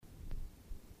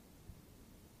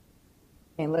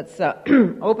And let's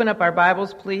open up our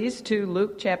Bibles, please, to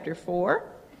Luke chapter 4.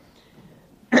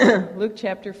 Luke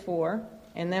chapter 4.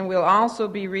 And then we'll also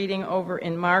be reading over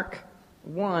in Mark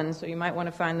 1, so you might want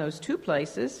to find those two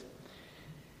places.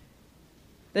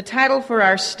 The title for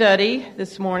our study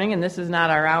this morning, and this is not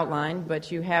our outline,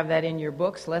 but you have that in your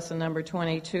books, lesson number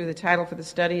 22. The title for the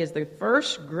study is The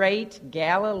First Great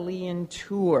Galilean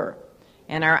Tour.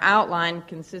 And our outline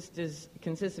consists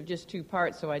of just two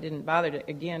parts, so I didn't bother to,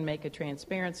 again, make a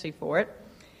transparency for it.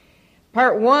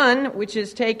 Part 1, which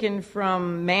is taken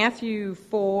from Matthew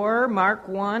 4, Mark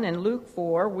 1, and Luke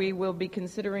 4, we will be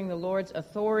considering the Lord's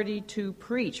authority to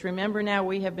preach. Remember now,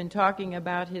 we have been talking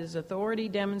about his authority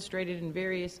demonstrated in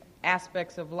various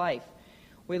aspects of life.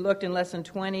 We looked in lesson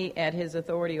 20 at his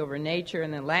authority over nature,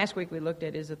 and then last week we looked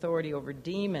at his authority over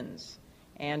demons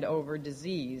and over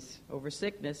disease, over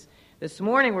sickness. This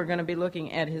morning we're going to be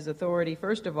looking at his authority,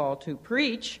 first of all, to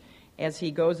preach as he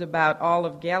goes about all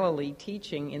of Galilee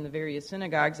teaching in the various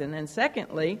synagogues. And then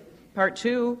secondly, part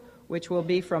 2, which will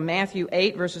be from Matthew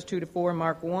 8, verses 2 to 4,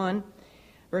 Mark 1,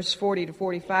 verses 40 to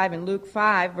 45, and Luke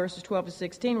 5, verses 12 to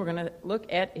 16. We're going to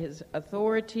look at his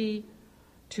authority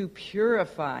to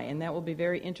purify, and that will be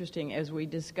very interesting as we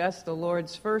discuss the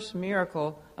Lord's first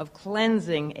miracle of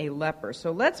cleansing a leper.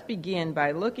 So let's begin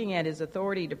by looking at his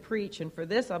authority to preach, and for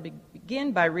this I'll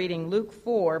begin by reading Luke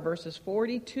 4, verses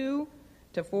 42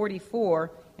 to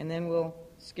 44, and then we'll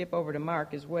skip over to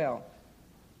Mark as well.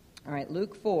 All right,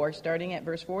 Luke 4, starting at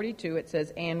verse 42, it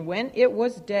says, "And when it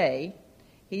was day,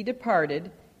 he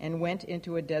departed and went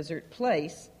into a desert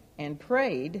place, and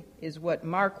prayed," is what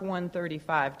Mark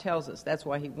 1:35 tells us. That's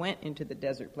why he went into the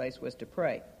desert place, was to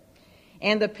pray.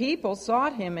 "And the people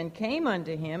sought him and came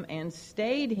unto him and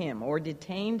stayed him," or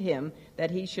detained him,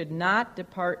 "that he should not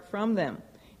depart from them.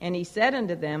 And he said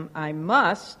unto them, I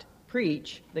must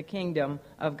preach the kingdom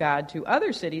of God to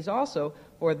other cities also,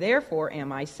 for therefore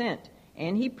am I sent."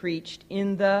 And he preached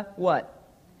in the what?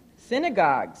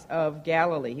 Synagogues of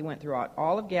Galilee. He went throughout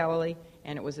all of Galilee,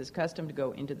 and it was his custom to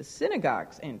go into the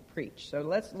synagogues and preach. So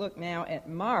let's look now at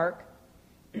Mark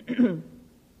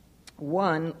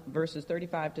 1, verses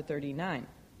 35 to 39.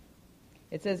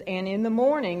 It says, "And in the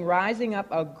morning, rising up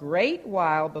a great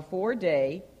while before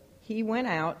day, he went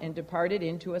out and departed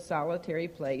into a solitary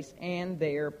place, and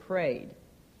there prayed.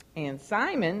 And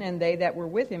Simon and they that were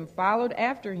with him followed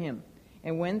after him.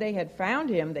 And when they had found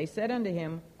him, they said unto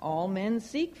him, All men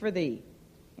seek for thee.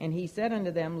 And he said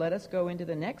unto them, Let us go into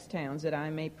the next towns, that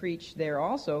I may preach there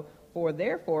also, for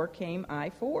therefore came I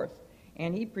forth.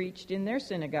 And he preached in their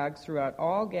synagogues throughout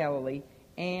all Galilee,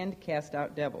 and cast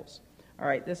out devils." All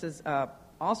right, this is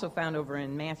also found over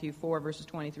in Matthew 4, verses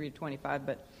 23 to 25,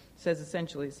 but says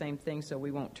essentially the same thing, so we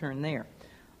won't turn there.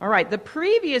 All right, the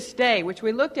previous day, which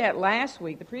we looked at last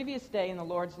week, the previous day in the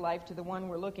Lord's life to the one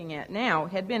we're looking at now,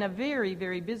 had been a very,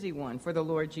 very busy one for the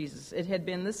Lord Jesus. It had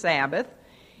been the Sabbath,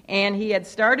 and he had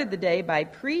started the day by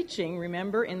preaching,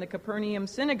 remember, in the Capernaum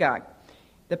synagogue.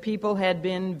 The people had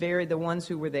been the ones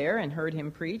who were there and heard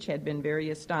him preach, had been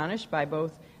very astonished by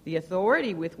both the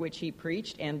authority with which he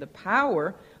preached and the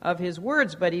power of his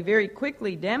words, but he very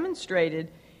quickly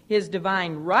demonstrated his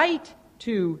divine right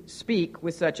to speak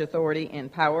with such authority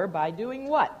and power by doing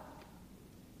what?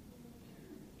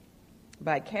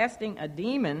 By casting a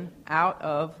demon out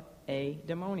of a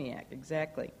demoniac,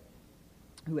 exactly,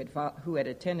 who had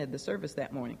attended the service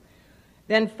that morning.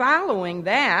 Then following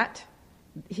that,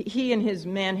 he and his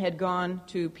men had gone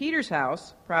to Peter's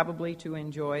house, probably to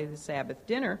enjoy the Sabbath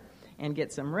dinner and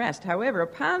get some rest. However,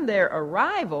 upon their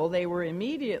arrival, they were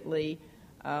immediately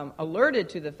alerted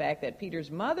to the fact that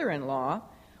Peter's mother-in-law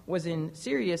was in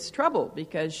serious trouble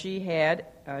because she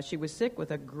was sick with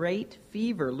a great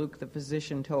fever, Luke the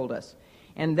physician told us.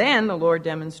 And then the Lord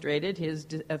demonstrated his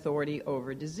authority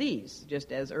over disease.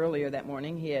 Just as earlier that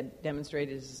morning he had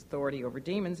demonstrated his authority over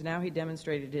demons, now he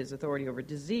demonstrated his authority over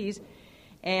disease.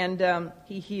 And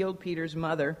he healed Peter's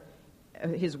mother,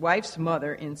 his wife's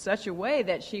mother, in such a way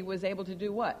that she was able to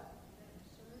do what?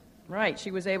 Right,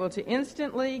 she was able to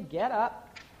instantly get up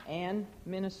and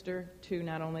minister to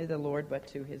not only the Lord, but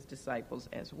to his disciples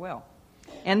as well.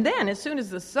 And then, as soon as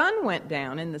the sun went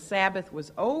down and the Sabbath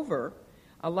was over,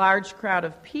 a large crowd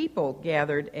of people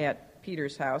gathered at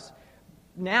Peter's house.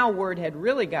 Now word had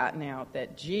really gotten out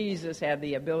that Jesus had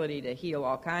the ability to heal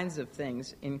all kinds of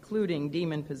things, including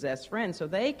demon-possessed friends. So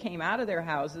they came out of their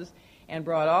houses and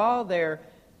brought all their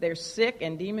sick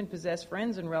and demon-possessed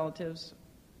friends and relatives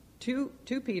to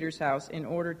Peter's house in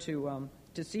order to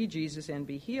see Jesus and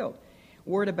be healed.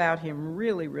 Word about him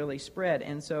really, really spread.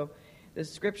 And so the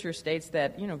scripture states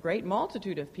that, great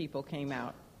multitude of people came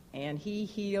out, and he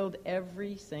healed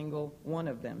every single one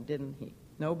of them, didn't he?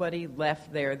 Nobody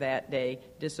left there that day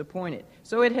disappointed.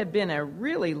 So it had been a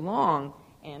really long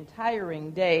and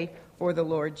tiring day for the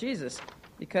Lord Jesus,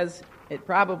 because it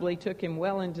probably took him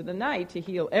well into the night to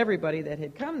heal everybody that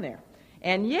had come there.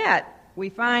 And yet, we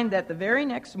find that the very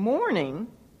next morning,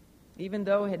 even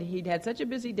though he'd had such a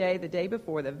busy day the day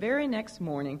before, the very next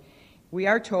morning, we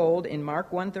are told in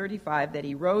Mark 1:35 that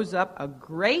he rose up a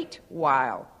great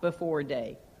while before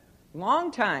day. Long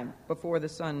time before the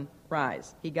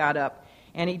sunrise, he got up.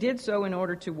 And he did so in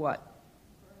order to what?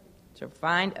 To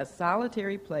find a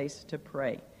solitary place to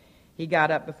pray. He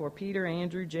got up before Peter,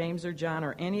 Andrew, James, or John,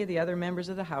 or any of the other members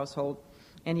of the household,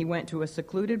 and he went to a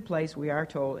secluded place, we are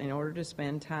told, in order to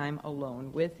spend time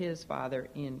alone with his Father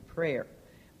in prayer.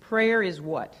 Prayer is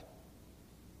what?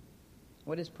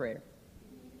 What is prayer?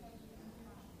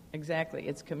 Exactly.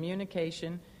 It's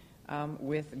communication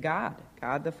with God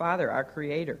the Father, our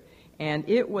Creator. And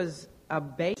it was a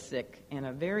basic and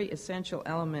a very essential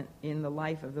element in the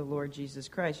life of the Lord Jesus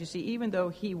Christ. You see, even though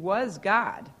he was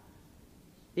God,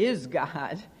 is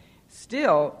God,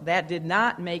 still that did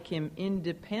not make him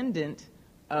independent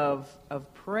of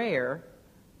prayer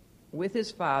with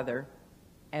his Father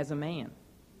as a man.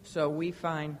 So we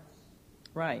find,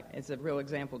 right, it's a real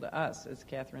example to us, as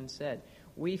Catherine said.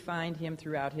 We find him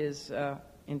throughout his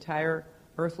entire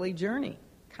earthly journey,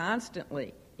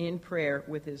 constantly in prayer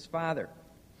with his Father.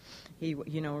 He,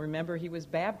 remember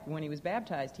when he was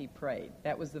baptized, he prayed.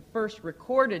 That was the first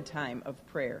recorded time of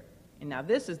prayer. And now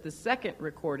this is the second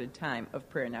recorded time of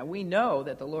prayer. Now we know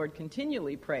that the Lord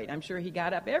continually prayed. I'm sure he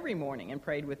got up every morning and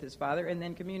prayed with his Father and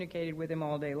then communicated with him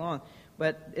all day long.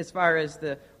 But as far as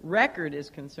the record is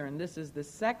concerned, this is the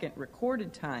second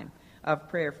recorded time of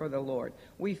prayer for the Lord.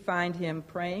 We find him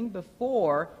praying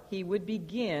before he would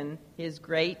begin his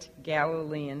great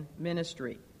Galilean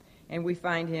ministry. And we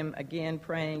find him again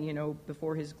praying,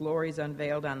 before his glory is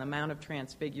unveiled on the Mount of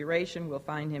Transfiguration. We'll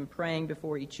find him praying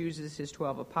before he chooses his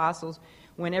 12 apostles.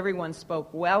 When everyone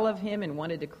spoke well of him and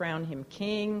wanted to crown him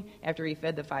king, after he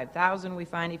fed the 5,000,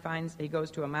 he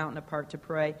goes to a mountain apart to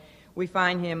pray. We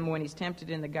find him when he's tempted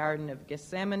in the Garden of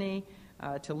Gethsemane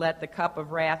to let the cup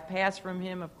of wrath pass from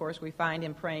him. Of course, we find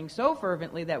him praying so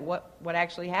fervently that what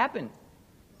actually happened?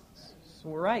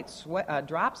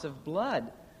 Drops of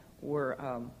blood were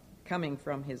coming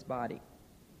from his body.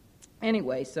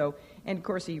 Anyway, and of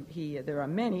course there are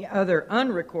many other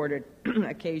unrecorded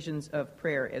occasions of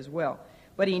prayer as well.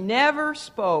 But he never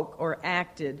spoke or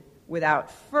acted without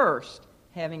first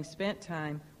having spent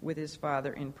time with his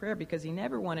Father in prayer, because he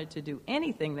never wanted to do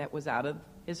anything that was out of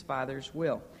his Father's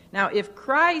will. Now, if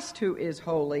Christ, who is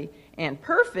holy and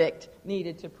perfect,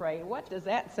 needed to pray, what does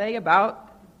that say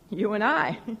about you and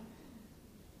I?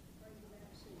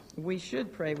 We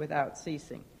should pray without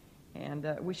ceasing. And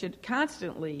we should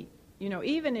constantly,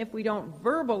 even if we don't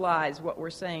verbalize what we're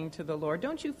saying to the Lord,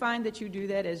 don't you find that you do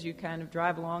that as you kind of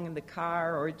drive along in the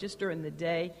car or just during the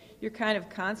day? You're kind of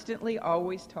constantly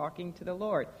always talking to the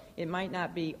Lord. It might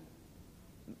not be,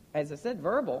 as I said,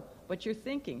 verbal, but you're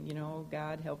thinking,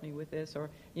 God, help me with this. Or,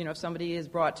 if somebody is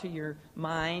brought to your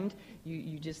mind,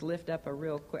 you just lift up a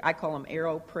real quick, I call them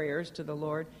arrow prayers to the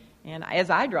Lord. And as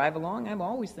I drive along, I'm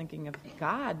always thinking of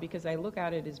God, because I look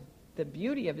out at the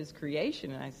beauty of his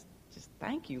creation, and I just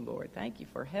thank you, Lord. Thank you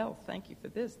for health. Thank you for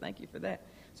this. Thank you for that.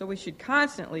 So we should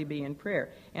constantly be in prayer.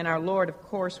 And our Lord, of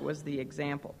course, was the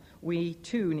example. We,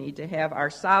 too, need to have our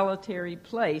solitary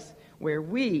place where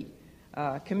we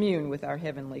commune with our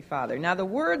Heavenly Father. Now, the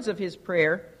words of his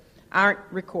prayer aren't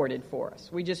recorded for us.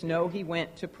 We just know he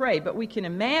went to pray. But we can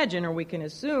imagine, or we can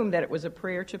assume, that it was a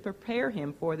prayer to prepare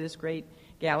him for this great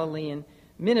Galilean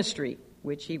ministry,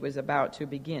 which he was about to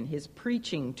begin, his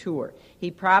preaching tour.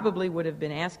 He probably would have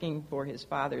been asking for his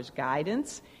Father's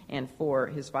guidance and for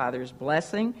his Father's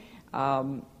blessing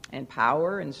and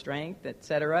power and strength,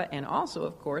 etc., and also,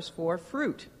 of course, for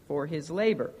fruit, for his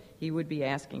labor. He would be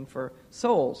asking for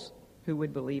souls who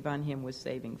would believe on him with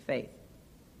saving faith.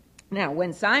 Now,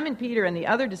 when Simon Peter and the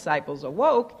other disciples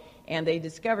awoke and they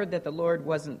discovered that the Lord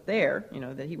wasn't there,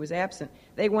 that he was absent,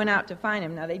 they went out to find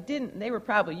him. Now, they were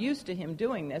probably used to him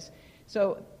doing this.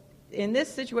 So in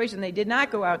this situation, they did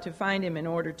not go out to find him in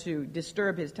order to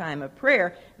disturb his time of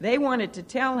prayer. They wanted to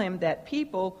tell him that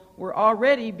people were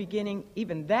already beginning,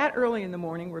 even that early in the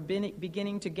morning, were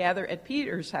beginning to gather at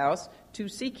Peter's house to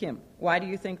seek him. Why do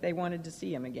you think they wanted to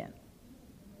see him again?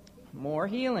 More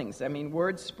healings. I mean,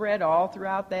 word spread all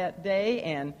throughout that day,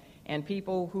 and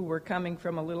people who were coming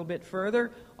from a little bit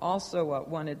further also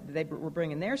they were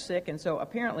bringing their sick, and so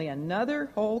apparently another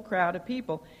whole crowd of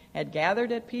people had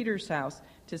gathered at Peter's house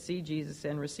to see Jesus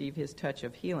and receive his touch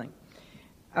of healing.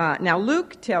 Now,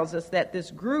 Luke tells us that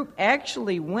this group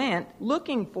actually went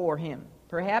looking for him.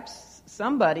 perhaps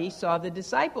somebody saw the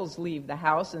disciples leave the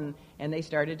house, and they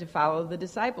started to follow the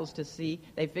disciples to see.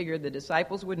 They figured the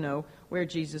disciples would know where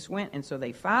Jesus went, and so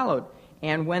they followed.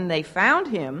 And when they found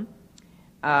him,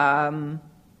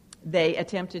 they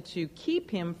attempted to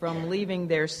keep him from leaving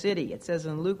their city. It says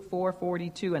in Luke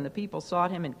 4:42, and the people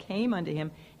sought him and came unto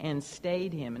him and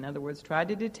stayed him. In other words, tried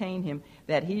to detain him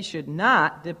that he should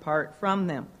not depart from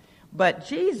them. But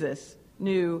Jesus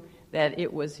knew that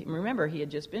it was, remember, he had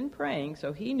just been praying,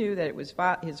 so he knew that it was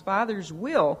his Father's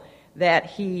will that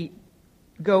he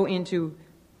go into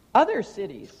other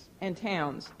cities and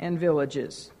towns and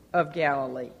villages of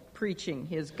Galilee, preaching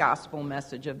his gospel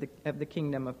message of the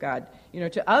kingdom of God,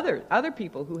 to other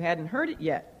people who hadn't heard it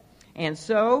yet. And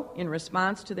so, in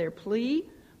response to their plea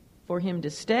for him to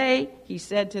stay, he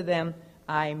said to them,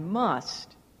 I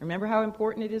must. Remember how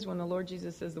important it is when the Lord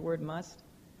Jesus says the word must?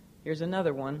 Here's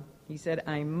another one. He said,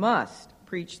 I must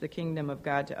preach the kingdom of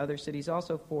God to other cities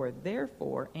also, for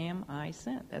therefore am I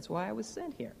sent. That's why I was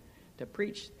sent here, to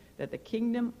preach that the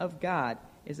kingdom of God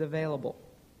is available,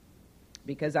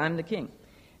 because I'm the king.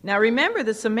 Now remember,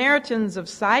 the Samaritans of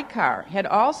Sychar had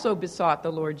also besought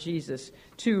the Lord Jesus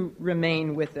to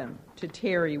remain with them, to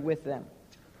tarry with them.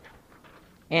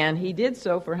 And he did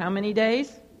so for how many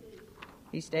days?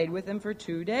 He stayed with them for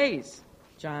 2 days,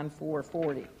 John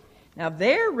 4:40. Now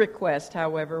their request,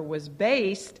 however, was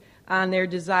based on their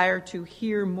desire to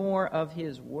hear more of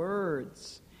his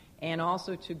words and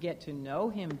also to get to know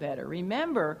him better.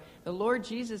 Remember, the Lord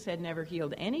Jesus had never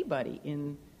healed anybody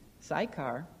in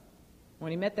Sychar.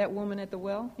 When he met that woman at the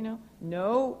well,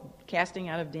 no casting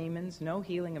out of demons, no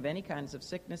healing of any kinds of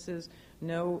sicknesses,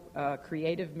 no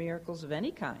creative miracles of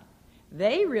any kind.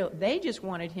 They just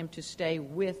wanted him to stay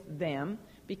with them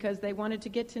because they wanted to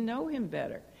get to know him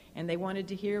better, and they wanted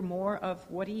to hear more of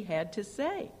what he had to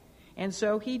say. And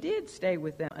so he did stay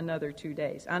with them another 2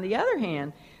 days. On the other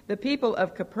hand, the people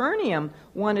of Capernaum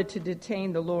wanted to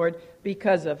detain the Lord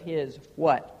because of his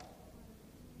what?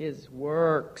 His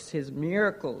works, his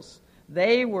miracles.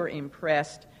 They were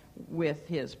impressed with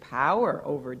his power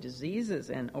over diseases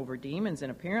and over demons,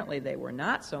 and apparently they were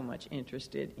not so much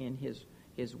interested in his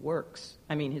works,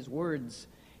 his words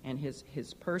and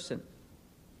his person.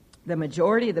 The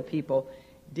majority of the people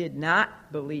did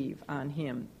not believe on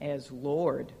him as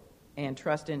Lord and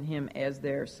trust in him as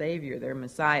their Savior, their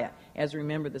Messiah, as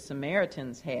remember the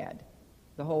Samaritans had.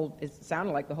 It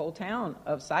sounded like the whole town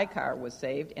of Sychar was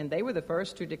saved, and they were the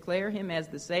first to declare him as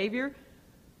the Savior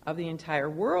of the entire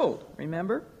world,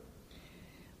 remember?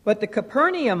 But the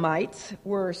Capernaumites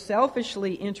were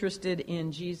selfishly interested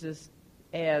in Jesus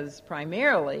as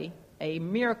primarily a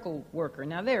miracle worker.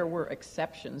 Now, there were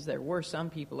exceptions. There were some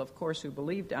people, of course, who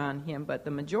believed on him, but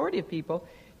the majority of people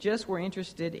just were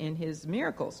interested in his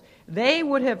miracles. They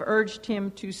would have urged him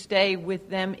to stay with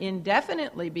them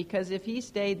indefinitely, because if he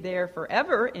stayed there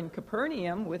forever in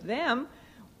Capernaum with them,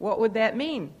 what would that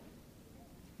mean?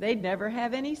 They'd never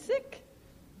have any sick.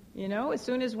 As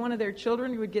soon as one of their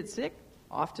children would get sick,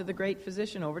 off to the great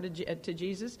physician, over to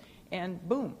Jesus, and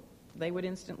boom, they would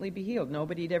instantly be healed.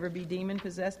 Nobody'd ever be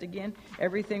demon-possessed again.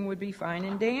 Everything would be fine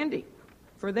and dandy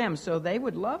for them. So they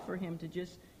would love for him to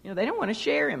just, they don't want to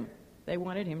share him. They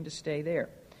wanted him to stay there.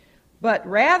 But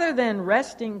rather than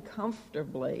resting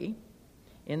comfortably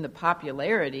in the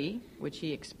popularity which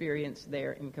he experienced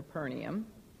there in Capernaum,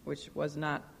 which was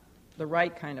not the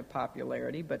right kind of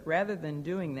popularity, but rather than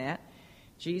doing that,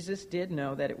 Jesus did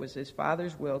know that it was his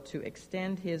Father's will to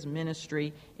extend his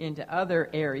ministry into other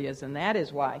areas, and that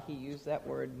is why he used that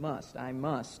word must. I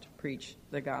must preach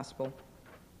the gospel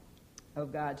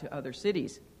of God to other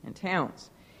cities and towns.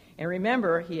 And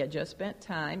remember, he had just spent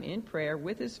time in prayer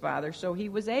with his Father, so he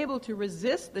was able to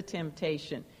resist the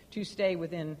temptation to stay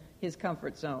within his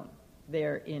comfort zone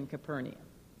there in Capernaum,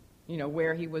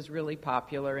 where he was really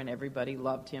popular and everybody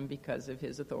loved him because of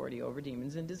his authority over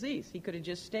demons and disease. He could have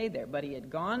just stayed there, but he had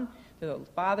gone to the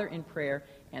Father in prayer,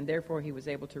 and therefore he was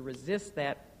able to resist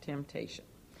that temptation.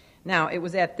 Now, it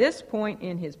was at this point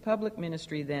in his public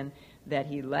ministry then that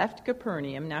he left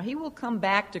Capernaum. Now, he will come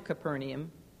back to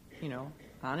Capernaum,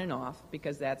 on and off,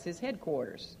 because that's his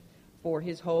headquarters for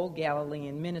his whole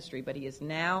Galilean ministry, but he is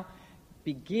now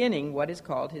beginning what is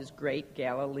called his great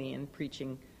Galilean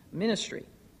preaching ministry.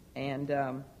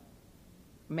 And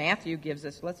Matthew gives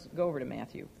us, let's go over to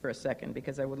Matthew for a second,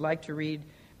 because I would like to read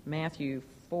Matthew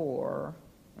 4,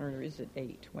 or is it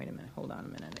 8? Wait a minute, hold on a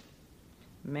minute.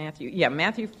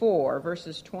 Matthew 4,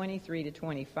 verses 23 to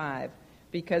 25,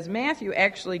 because Matthew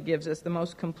actually gives us the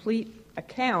most complete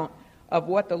account of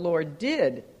what the Lord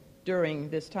did during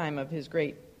this time of his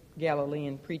great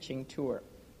Galilean preaching tour.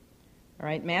 All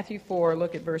right, Matthew 4,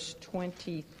 look at verse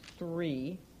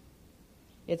 23.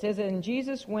 It says, and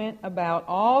Jesus went about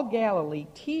all Galilee,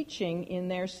 teaching in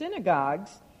their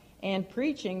synagogues and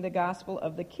preaching the gospel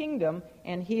of the kingdom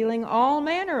and healing all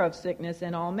manner of sickness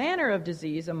and all manner of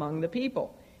disease among the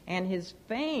people. And his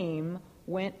fame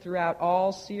went throughout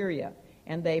all Syria.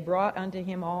 And they brought unto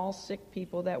him all sick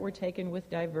people that were taken with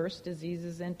diverse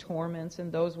diseases and torments,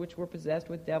 and those which were possessed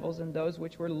with devils, and those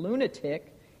which were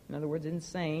lunatic, in other words,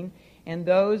 insane, and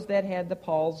those that had the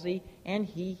palsy, and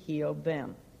he healed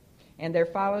them. And there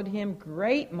followed him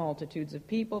great multitudes of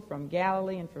people from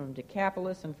Galilee and from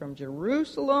Decapolis and from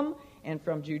Jerusalem and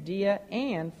from Judea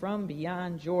and from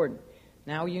beyond Jordan.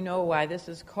 Now you know why this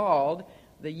is called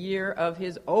the year of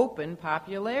his open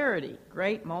popularity.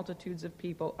 Great multitudes of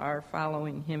people are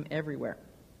following him everywhere.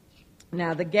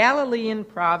 Now the Galilean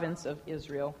province of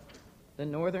Israel, the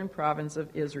northern province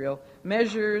of Israel,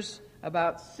 measures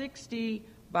about 60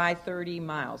 by 30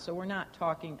 miles. So we're not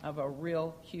talking of a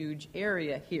real huge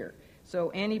area here.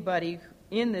 So anybody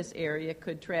in this area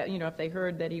could travel. If they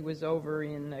heard that he was over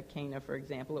in Cana, for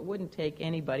example, it wouldn't take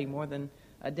anybody more than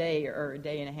a day or a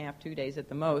day and a half, 2 days at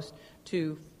the most,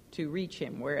 to reach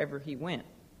him wherever he went.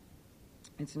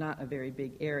 It's not a very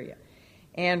big area.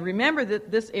 And remember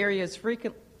that this area is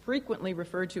frequently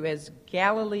referred to as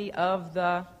Galilee of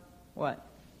the what?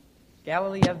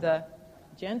 Galilee of the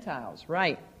Gentiles,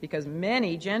 right, because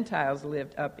many Gentiles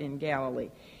lived up in Galilee.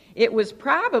 It was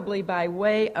probably by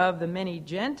way of the many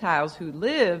Gentiles who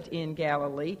lived in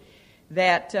Galilee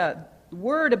that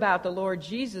word about the Lord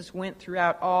Jesus went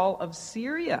throughout all of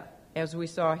Syria, as we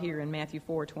saw here in Matthew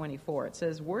 4:24. It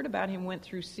says word about him went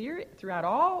through Syria, throughout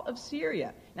all of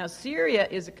Syria. Now, Syria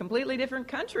is a completely different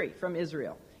country from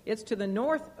Israel. It's to the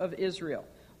north of Israel.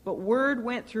 But word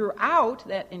went throughout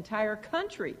that entire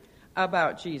country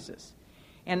about Jesus.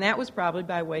 And that was probably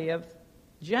by way of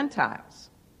Gentiles.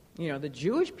 The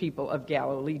Jewish people of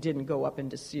Galilee didn't go up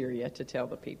into Syria to tell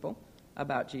the people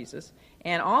about Jesus.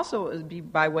 And also it would be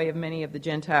by way of many of the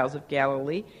Gentiles of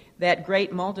Galilee that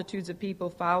great multitudes of people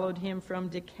followed him from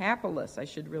Decapolis. I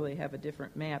should really have a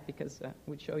different map because it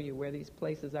would show you where these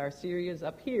places are. Syria is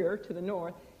up here to the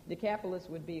north. Decapolis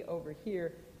would be over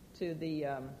here to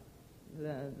the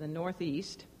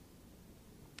northeast.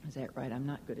 Is that right? I'm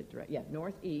not good at direct. Yeah,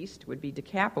 northeast would be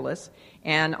Decapolis.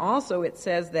 And also it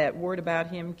says that word about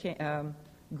him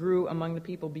grew among the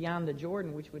people beyond the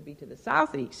Jordan, which would be to the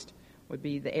southeast, would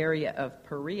be the area of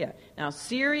Perea. Now,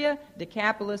 Syria,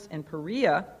 Decapolis, and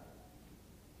Perea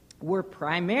were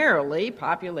primarily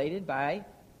populated by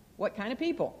what kind of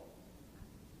people?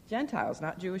 Gentiles,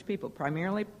 not Jewish people,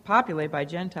 primarily populated by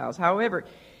Gentiles. However,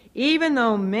 even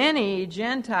though many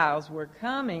Gentiles were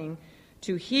coming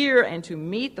to hear and to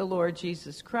meet the Lord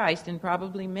Jesus Christ, and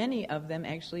probably many of them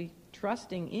actually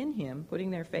trusting in him, putting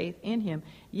their faith in him,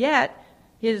 yet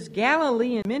his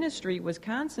Galilean ministry was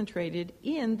concentrated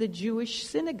in the Jewish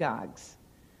synagogues.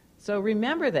 So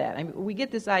remember that. We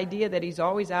get this idea that he's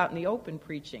always out in the open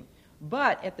preaching.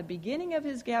 But at the beginning of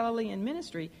his Galilean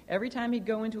ministry, every time he'd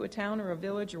go into a town or a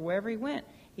village or wherever he went,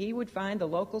 he would find the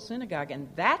local synagogue, and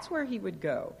that's where he would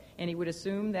go. And he would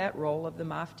assume that role of the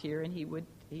maftir, and he would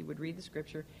read the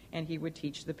scripture, and he would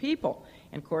teach the people.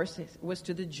 And, of course, it was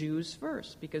to the Jews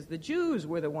first, because the Jews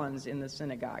were the ones in the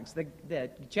synagogues. The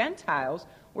Gentiles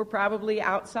were probably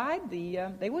outside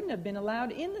they wouldn't have been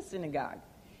allowed in the synagogue.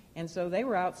 And so they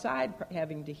were outside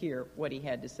having to hear what he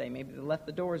had to say. Maybe they left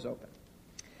the doors open.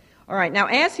 All right, now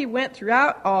as he went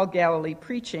throughout all Galilee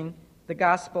preaching the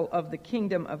gospel of the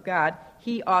kingdom of God,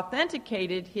 he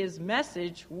authenticated his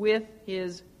message with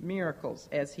his miracles,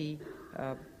 as he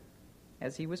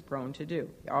was prone to do.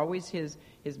 Always his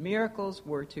miracles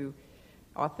were to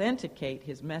authenticate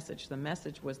his message. The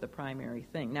message was the primary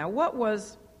thing. Now,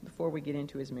 before we get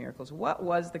into his miracles, what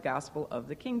was the gospel of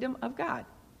the kingdom of God?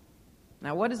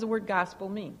 Now, what does the word gospel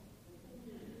mean?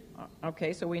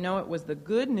 Okay, so we know it was the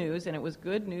good news, and it was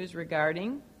good news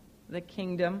regarding the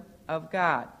kingdom of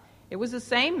God. It was the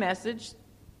same message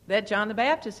that John the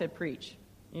Baptist had preached.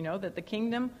 That the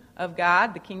kingdom of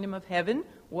God, the kingdom of heaven,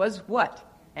 was what?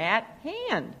 At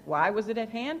hand. Why was it at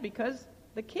hand? Because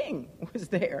the king was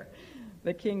there.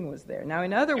 The king was there. Now,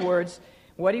 in other words,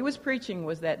 what he was preaching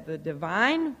was that the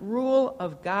divine rule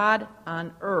of God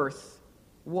on earth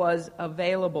was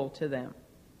available to them.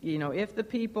 If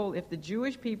the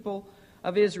Jewish people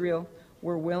of Israel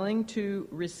were willing to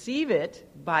receive it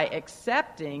by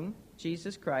accepting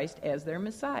Jesus Christ as their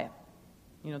Messiah.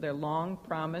 Their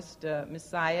long-promised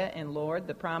Messiah and Lord,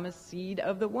 the promised seed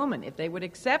of the woman. If they would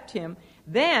accept him,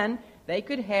 then they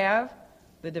could have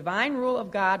the divine rule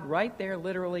of God right there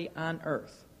literally on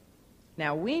earth.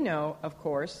 Now, we know, of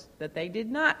course, that they did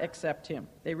not accept him.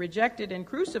 They rejected and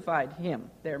crucified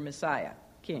him, their Messiah,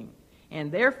 King.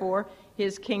 And therefore,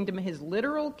 his kingdom, his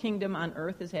literal kingdom on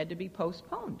earth has had to be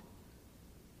postponed.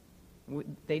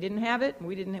 They didn't have it.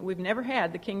 We've never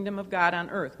had the kingdom of God on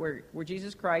earth where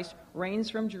Jesus Christ reigns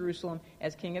from Jerusalem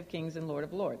as King of Kings and Lord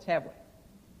of Lords, have we?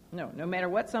 No matter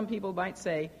what some people might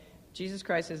say, Jesus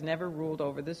Christ has never ruled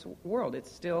over this world.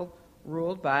 It's still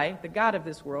ruled by the god of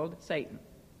this world, Satan.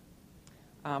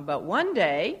 But one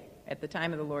day, at the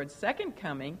time of the Lord's second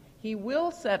coming, he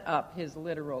will set up his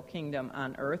literal kingdom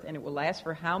on earth, and it will last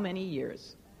for how many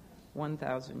years?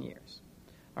 1,000 years.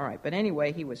 All right, but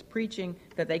anyway, he was preaching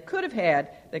that they could have had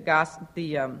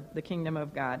the kingdom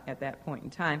of God at that point in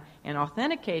time, and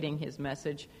authenticating his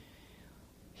message,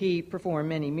 he performed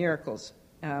many miracles.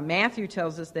 Matthew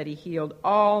tells us that he healed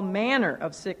all manner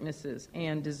of sicknesses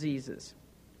and diseases.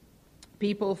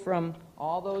 People from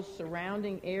all those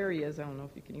surrounding areas, I don't know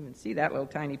if you can even see that little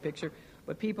tiny picture,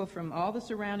 but people from all the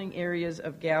surrounding areas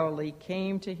of Galilee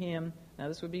came to him. Now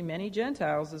this would be many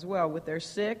Gentiles as well, with their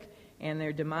sick and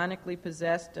their demonically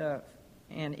possessed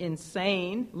and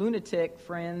insane, lunatic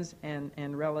friends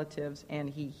and relatives, and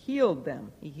he healed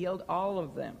them. He healed all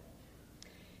of them.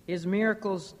 His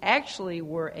miracles actually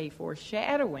were a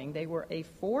foreshadowing. They were a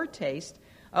foretaste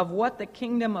of what the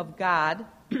kingdom of God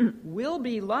will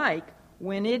be like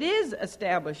when it is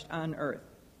established on earth.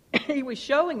 He was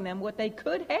showing them what they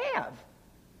could have.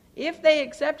 If they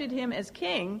accepted him as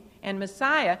king and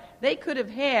Messiah, they could have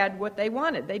had what they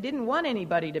wanted. They didn't want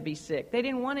anybody to be sick. They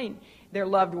didn't want their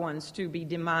loved ones to be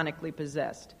demonically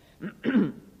possessed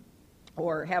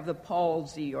or have the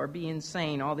palsy or be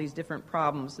insane, all these different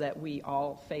problems that we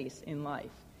all face in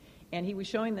life. And he was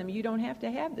showing them, you don't have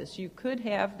to have this. You could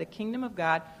have the kingdom of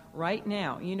God right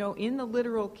now. You know, in the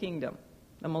literal kingdom,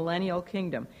 the millennial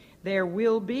kingdom, there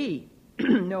will be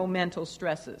no mental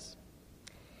stresses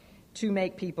to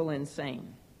make people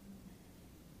insane.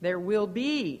 There will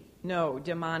be no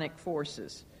demonic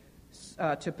forces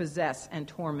to possess and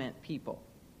torment people.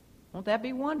 Won't that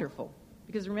be wonderful?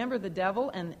 Because remember, the devil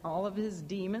and all of his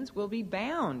demons will be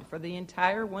bound for the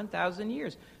entire 1,000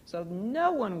 years. So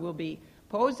no one will be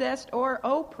possessed or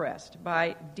oppressed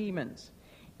by demons.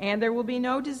 And there will be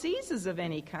no diseases of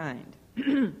any kind.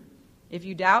 If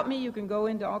you doubt me, you can go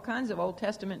into all kinds of Old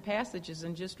Testament passages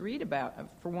and just read about them.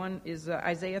 For one is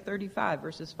Isaiah 35,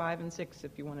 verses 5 and 6,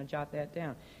 if you want to jot that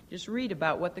down. Just read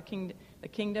about what the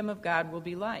kingdom of God will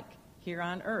be like here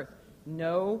on earth.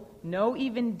 No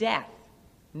even death.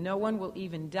 No one will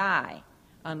even die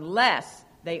unless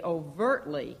they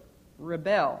overtly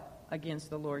rebel against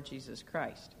the Lord Jesus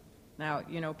Christ. Now,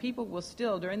 you know, people will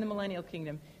still, during the millennial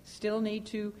kingdom, still need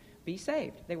to be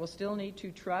saved. They will still need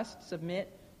to trust,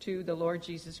 submit to the Lord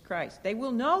Jesus Christ. They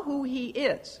will know who he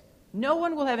is. No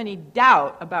one will have any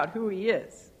doubt about who he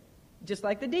is. Just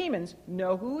like the demons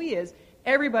know who he is,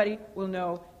 everybody will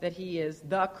know that he is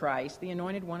the Christ, the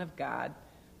anointed one of God,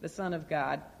 the Son of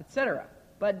God, etc.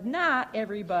 But not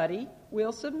everybody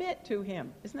will submit to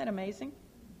him. Isn't that amazing?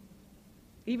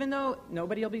 Even though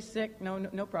nobody will be sick,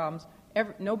 no problems,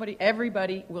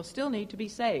 everybody will still need to be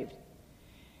saved.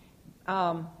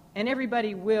 And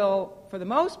everybody will, for the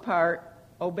most part,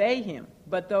 obey him.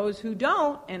 But those who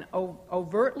don't and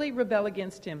overtly rebel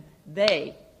against him,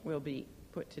 they will be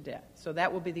put to death. So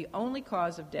that will be the only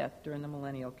cause of death during the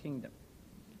millennial kingdom.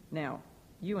 Now,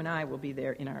 you and I will be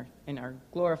there in our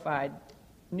glorified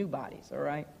new bodies, all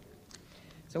right?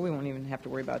 So we won't even have to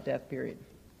worry about death, period.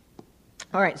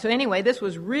 All right, so anyway, this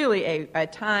was really a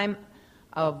time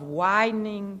of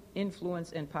widening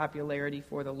influence and popularity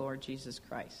for the Lord Jesus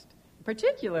Christ.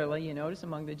 Particularly, you notice,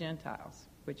 among the Gentiles,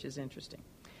 which is interesting.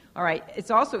 All right,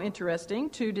 it's also interesting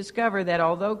to discover that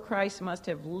although Christ must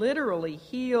have literally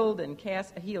healed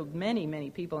many, many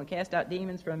people and cast out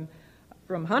demons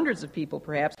from hundreds of people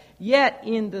perhaps, yet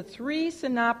in the three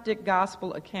synoptic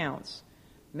gospel accounts,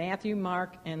 Matthew,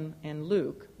 Mark, and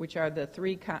Luke, which are the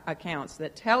three accounts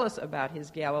that tell us about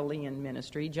his Galilean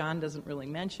ministry, John doesn't really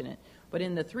mention it, but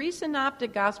in the three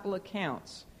synoptic gospel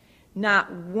accounts,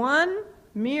 not one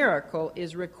miracle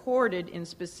is recorded in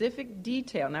specific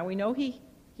detail. Now we know he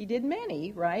did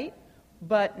many, right?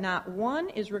 But not one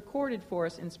is recorded for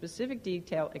us in specific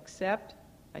detail except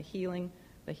the healing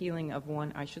of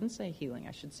one, I shouldn't say healing,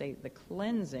 I should say the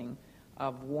cleansing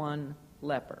of one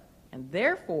leper. And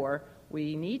therefore,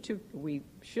 we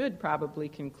should probably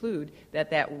conclude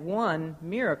that one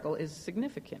miracle is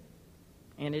significant.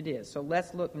 And it is. So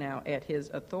let's look now at his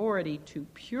authority to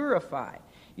purify.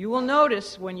 You will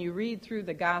notice when you read through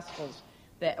the Gospels,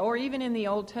 that, or even in the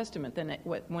Old Testament, that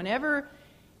whenever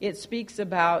it speaks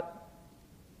about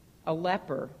a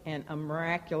leper and a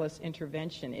miraculous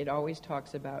intervention, it always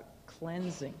talks about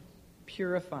cleansing,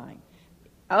 purifying.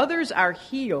 Others are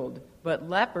healed, but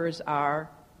lepers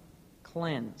are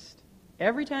cleansed.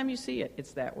 Every time you see it,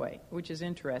 it's that way, which is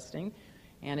interesting.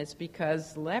 And it's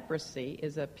because leprosy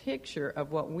is a picture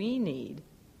of what we need.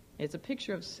 It's a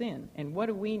picture of sin. And what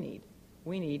do we need?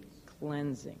 We need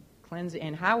cleansing. Cleansing.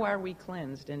 And how are we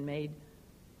cleansed and made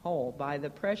whole? By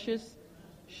the precious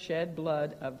shed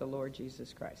blood of the Lord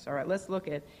Jesus Christ. All right, let's look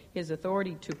at his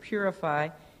authority to purify.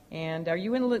 And are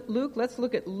you in Luke? Let's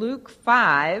look at Luke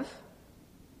 5.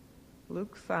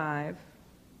 Luke 5.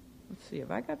 Let's see,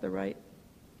 have I got the right?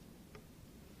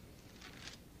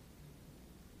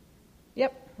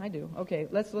 Yep, I do. Okay,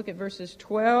 let's look at verses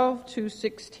 12 to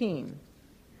 16.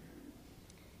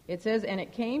 It says, "And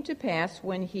it came to pass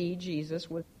when he, Jesus,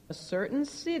 was in a certain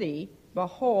city,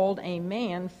 behold, a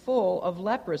man full of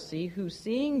leprosy, who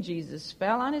seeing Jesus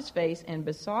fell on his face and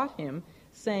besought him,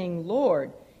 saying,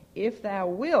 Lord, if thou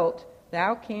wilt,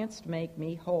 thou canst make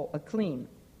me clean.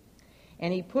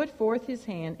 And he put forth his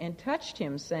hand and touched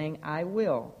him, saying, I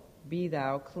will, be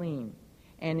thou clean.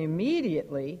 And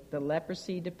immediately the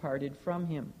leprosy departed from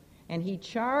him. And he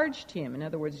charged him," in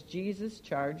other words, Jesus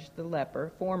charged the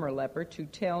leper, former leper, "to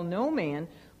tell no man,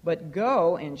 but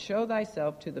go and show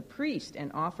thyself to the priest,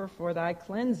 and offer for thy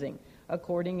cleansing,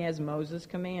 according as Moses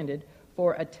commanded,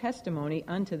 for a testimony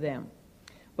unto them.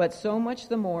 But so much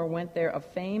the more went there a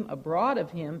fame abroad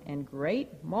of him, and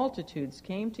great multitudes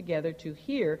came together to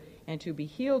hear and to be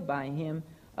healed by him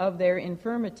of their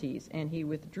infirmities. And he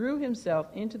withdrew himself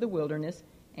into the wilderness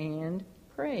and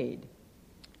prayed."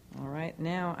 All right,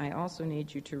 now I also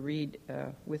need you to read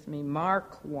with me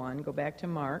Mark 1. Go back to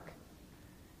Mark,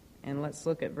 and let's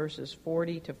look at verses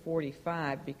 40 to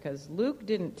 45, because Luke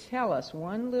didn't tell us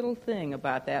one little thing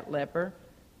about that leper.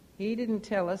 He didn't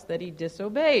tell us that he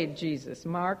disobeyed Jesus.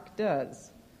 Mark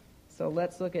does. So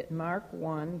let's look at Mark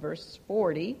 1, verse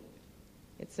 40.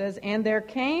 It says, "And there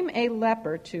came a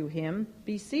leper to him,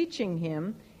 beseeching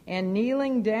him, and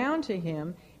kneeling down to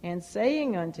him, and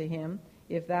saying unto him,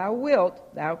 If thou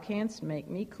wilt, thou canst make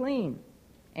me clean.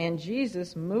 And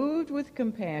Jesus, moved with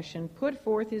compassion, put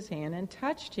forth his hand, and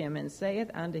touched him, and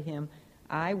saith unto him,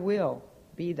 I will,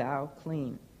 be thou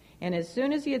clean. And as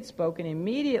soon as he had spoken,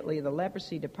 immediately the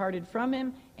leprosy departed from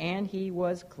him, and he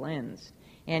was cleansed.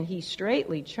 And he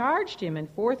straightly charged him, and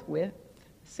forthwith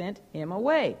sent him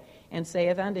away, and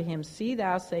saith unto him, See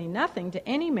thou say nothing to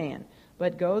any man,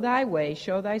 but go thy way,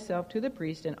 show thyself to the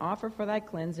priest, and offer for thy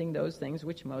cleansing those things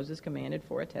which Moses commanded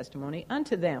for a testimony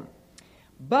unto them.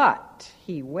 But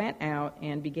he went out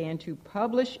and began to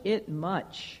publish it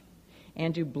much,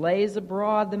 and to blaze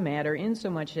abroad the matter,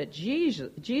 insomuch that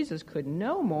Jesus could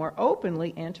no more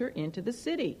openly enter into the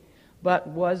city, but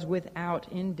was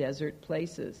without in desert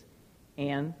places.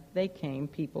 And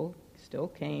people still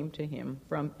came to him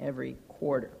from every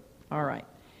quarter. All right.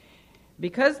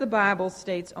 Because the Bible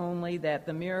states only that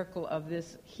the miracle of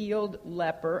this healed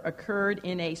leper occurred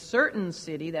in a certain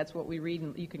city, that's what we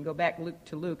read, you can go back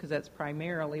to Luke, because that's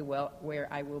primarily where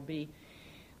I will be.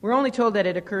 We're only told that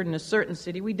it occurred in a certain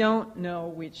city. We don't know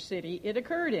which city it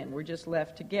occurred in. We're just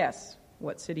left to guess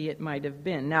what city it might have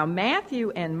been. Now,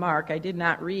 Matthew and Mark, I did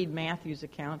not read Matthew's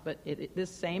account, but this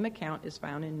same account is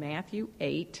found in Matthew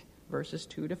 8, verses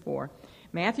 2 to 4.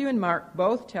 Matthew and Mark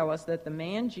both tell us that the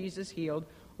man Jesus healed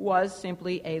was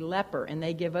simply a leper, and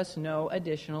they give us no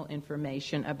additional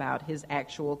information about his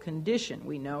actual condition.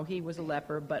 We know he was a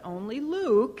leper, but only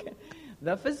Luke,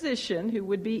 the physician who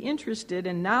would be interested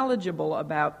and knowledgeable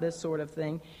about this sort of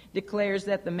thing, declares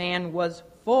that the man was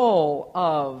full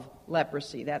of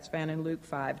leprosy. That's found in Luke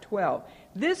 5:12.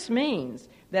 This means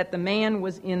that the man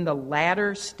was in the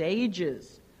latter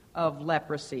stages of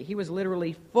leprosy. He was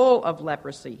literally full of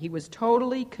leprosy. He was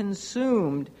totally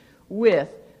consumed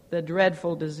with the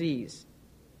dreadful disease.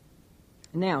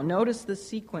 Now, notice the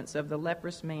sequence of the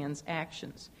leprous man's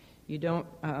actions. You don't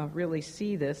really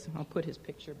see this. I'll put his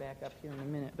picture back up here in a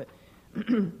minute, but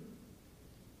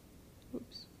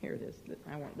oops, here it is.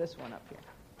 I want this one up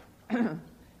here.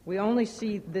 We only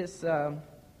see this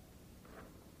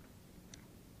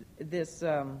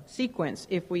sequence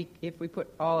if we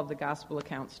put all of the gospel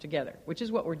accounts together, which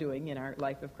is what we're doing in our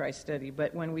Life of Christ study.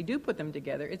 But when we do put them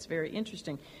together, it's very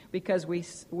interesting, because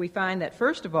we find that,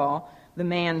 first of all, the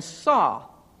man saw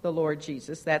the Lord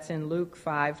Jesus. That's in Luke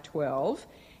 5:12.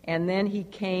 And then he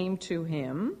came to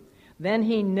him. Then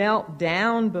he knelt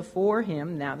down before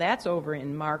him. Now that's over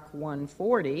in Mark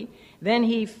 1:40. Then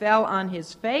he fell on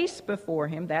his face before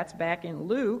him. That's back in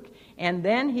Luke. And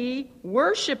then he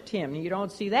worshipped him. You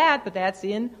don't see that, but that's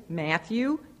in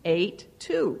Matthew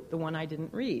 8:2, the one I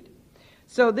didn't read.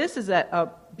 So this is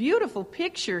a beautiful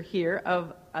picture here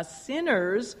of a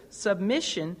sinner's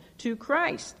submission to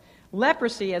Christ.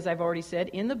 Leprosy, as I've already said,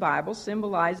 in the Bible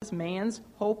symbolizes man's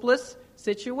hopeless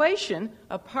situation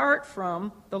apart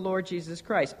from the Lord Jesus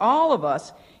Christ. All of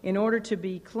us, in order to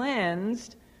be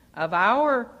cleansed of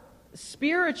our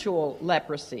spiritual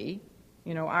leprosy,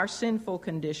 our sinful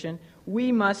condition,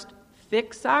 we must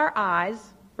fix our eyes,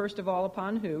 first of all,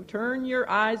 upon who? Turn your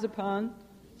eyes upon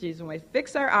Jesus. When we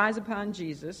fix our eyes upon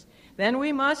Jesus, then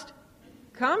we must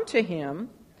come to Him,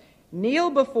 kneel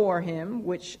before Him,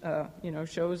 which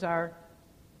shows our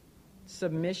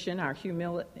submission, our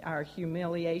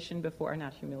humiliation before,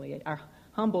 not humiliate, our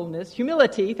humbleness,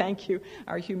 humility, thank you,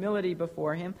 our humility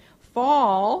before Him,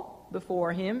 fall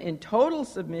before Him in total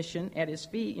submission at His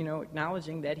feet,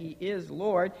 acknowledging that He is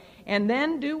Lord, and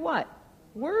then do what?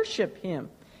 Worship Him.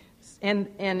 And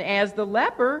as the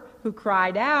leper who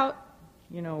cried out,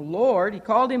 Lord, he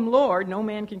called Him Lord. No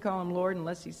man can call Him Lord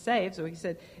unless he's saved. So he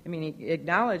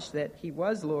acknowledged that He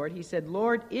was Lord. He said,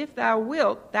 Lord, if Thou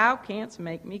wilt, Thou canst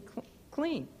make me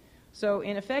clean. So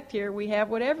in effect here, we have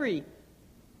what every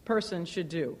person should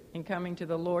do in coming to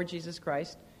the Lord Jesus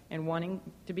Christ and wanting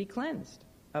to be cleansed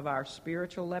of our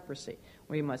spiritual leprosy.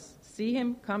 We must see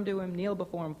Him, come to Him, kneel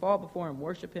before Him, fall before Him,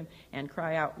 worship Him, and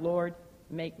cry out, Lord,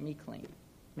 make me clean,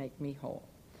 make me whole.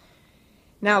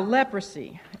 Now,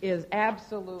 leprosy is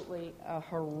absolutely a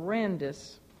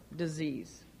horrendous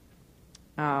disease.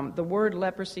 The word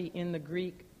leprosy in the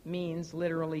Greek means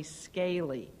literally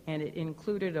scaly, and it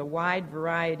included a wide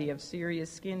variety of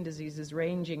serious skin diseases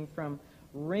ranging from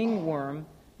ringworm,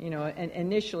 and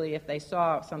initially if they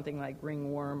saw something like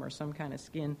ringworm or some kind of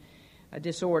skin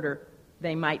disorder,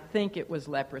 they might think it was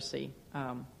leprosy.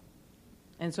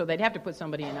 And so they'd have to put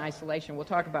somebody in isolation. We'll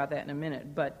talk about that in a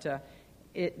minute, but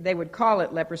they would call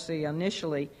it leprosy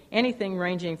initially, anything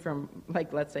ranging from,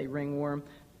 like, let's say, ringworm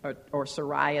or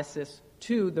psoriasis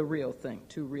to the real thing,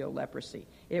 to real leprosy.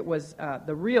 It was,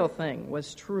 the real thing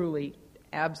was truly,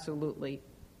 absolutely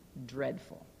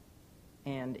dreadful.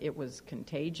 And it was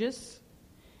contagious,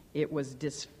 it was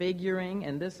disfiguring,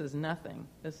 and this is nothing.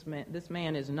 This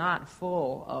man is not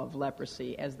full of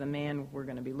leprosy as the man we're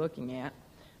going to be looking at.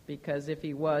 Because if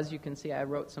he was, you can see I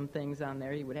wrote some things on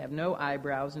there. He would have no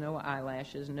eyebrows, no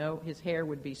eyelashes, his hair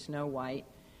would be snow white.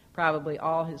 Probably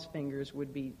all his fingers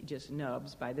would be just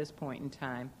nubs by this point in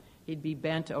time. He'd be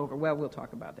bent over. Well, we'll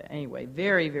talk about that. Anyway,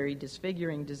 very, very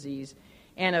disfiguring disease.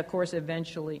 And, of course,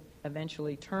 eventually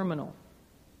terminal.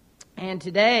 And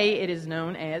today it is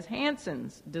known as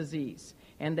Hansen's disease.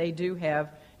 And they do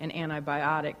have an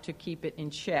antibiotic to keep it in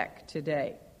check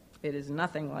today. It is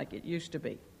nothing like it used to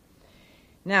be.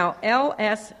 Now,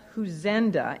 L.S.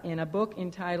 Huzenda, in a book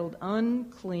entitled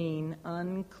Unclean,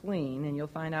 Unclean, and you'll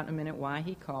find out in a minute why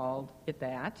he called it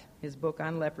that, his book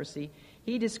on leprosy,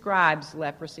 he describes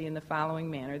leprosy in the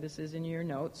following manner. This is in your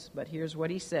notes, but here's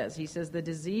what he says. He says, the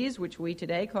disease which we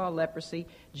today call leprosy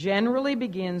generally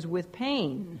begins with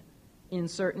pain in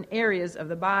certain areas of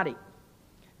the body.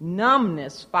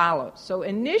 Numbness follows. So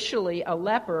initially, a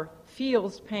leper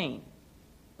feels pain,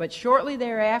 but shortly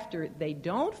thereafter, they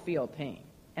don't feel pain.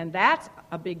 And that's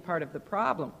a big part of the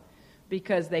problem,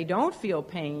 because they don't feel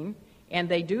pain, and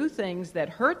they do things that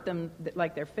hurt them,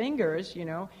 like their fingers,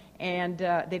 and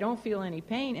they don't feel any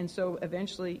pain, and so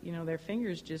eventually, their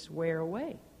fingers just wear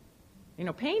away.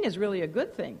 Pain is really a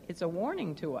good thing. It's a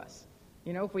warning to us.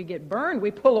 If we get burned, we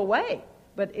pull away.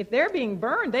 But if they're being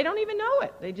burned, they don't even know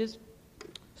it.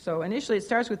 So initially it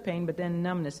starts with pain, but then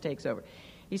numbness takes over.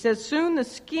 He says, soon the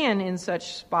skin in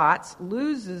such spots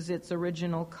loses its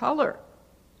original color.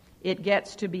 It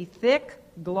gets to be thick,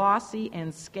 glossy,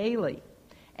 and scaly.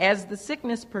 As the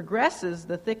sickness progresses,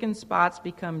 the thickened spots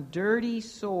become dirty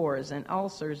sores and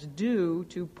ulcers due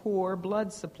to poor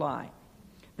blood supply.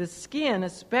 The skin,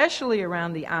 especially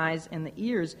around the eyes and the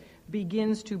ears,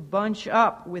 begins to bunch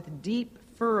up with deep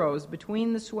furrows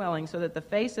between the swelling so that the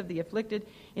face of the afflicted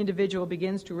individual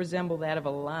begins to resemble that of a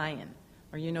lion.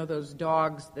 Or those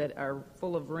dogs that are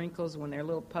full of wrinkles when they're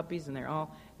little puppies and they're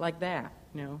all like that,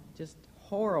 just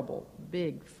horrible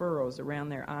big furrows around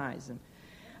their eyes.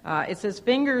 And it says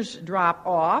fingers drop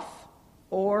off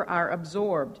or are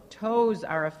absorbed. Toes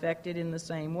are affected in the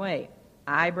same way.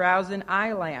 Eyebrows and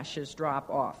eyelashes drop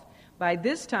off. By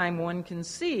this time, one can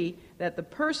see that the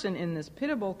person in this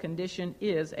pitiable condition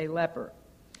is a leper.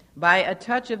 By a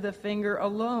touch of the finger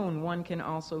alone, one can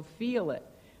also feel it.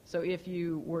 So if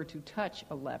you were to touch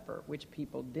a leper, which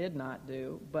people did not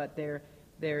do, but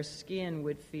their skin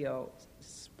would feel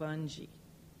spongy.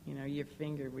 Your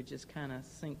finger would just kind of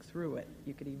sink through it.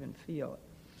 You could even feel it.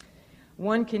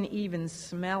 One can even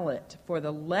smell it, for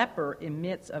the leper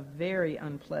emits a very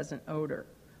unpleasant odor.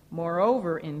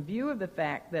 Moreover, in view of the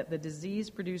fact that the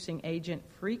disease-producing agent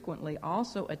frequently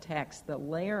also attacks the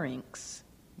larynx,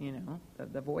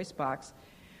 the voice box,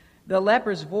 the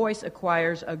leper's voice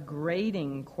acquires a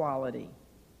grating quality.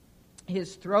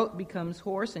 His throat becomes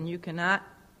hoarse, and you cannot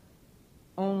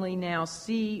only now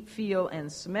see, feel,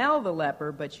 and smell the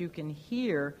leper, but you can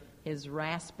hear his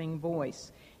rasping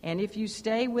voice. And if you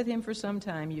stay with him for some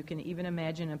time, you can even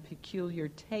imagine a peculiar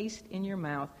taste in your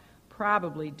mouth,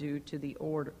 probably due to the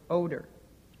odor.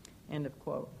 End of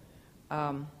quote.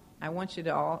 I want you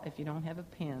to all, if you don't have a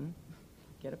pen,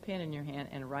 get a pen in your hand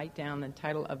and write down the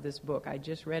title of this book. I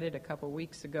just read it a couple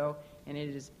weeks ago, and it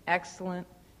is excellent.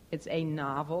 It's a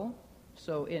novel,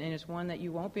 and it's one that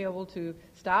you won't be able to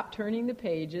stop turning the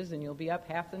pages, and you'll be up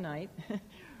half the night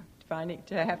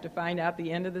to have to find out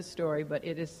the end of the story, but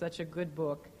it is such a good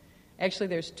book. Actually,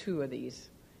 there's 2 of these,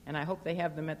 and I hope they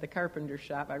have them at the carpenter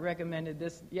shop. I recommended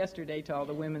this yesterday to all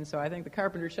the women, so I think the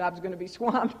carpenter shop is going to be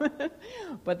swamped.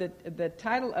 But the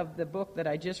title of the book that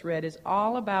I just read is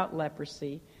all about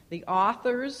leprosy. The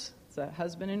authors, it's a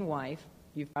husband and wife,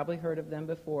 you've probably heard of them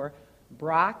before,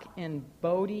 Brock and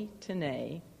Bodie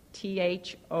Tenay,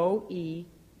 Thoene.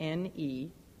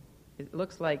 It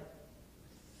looks like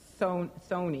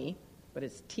Thony, but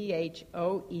it's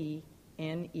Thoene.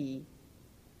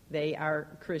 They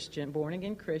are Christian,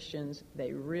 born-again Christians.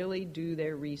 They really do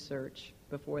their research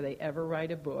before they ever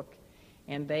write a book.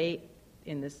 And they,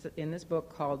 in this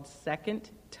book called Second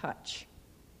Touch.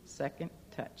 Second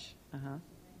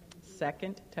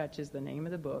Touch is the name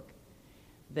of the book.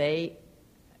 They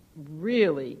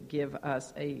really give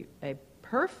us a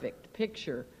perfect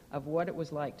picture of what it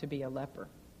was like to be a leper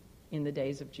in the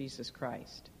days of Jesus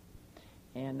Christ.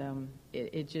 And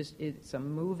it's a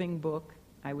moving book.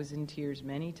 I was in tears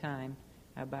many times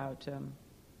about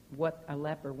what a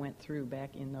leper went through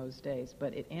back in those days.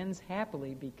 But it ends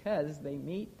happily because they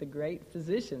meet the great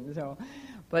physician.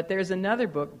 But there's another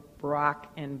book,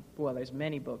 there's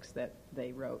many books that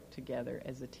they wrote together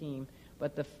as a team.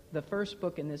 But the first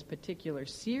book in this particular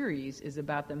series is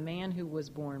about the man who was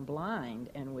born blind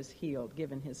and was healed,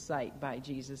 given his sight by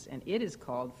Jesus, and it is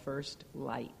called First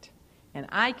Light. And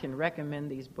I can recommend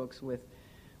these books with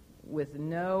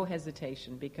no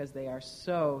hesitation because they are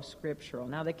so scriptural.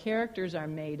 Now, the characters are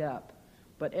made up,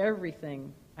 but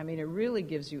everything, it really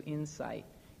gives you insight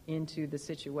into the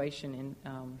situation in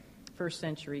first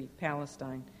century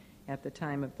Palestine at the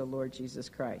time of the Lord Jesus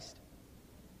Christ.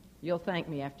 You'll thank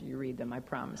me after you read them, I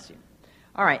promise you.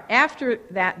 All right, after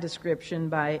that description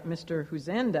by Mr.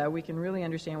 Huzenda, we can really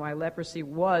understand why leprosy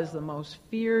was the most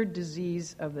feared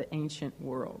disease of the ancient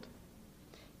world.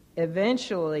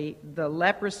 Eventually, the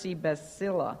leprosy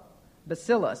bacillus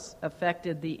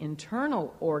affected the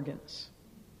internal organs.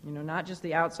 Not just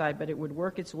the outside, but it would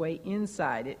work its way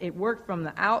inside. It worked from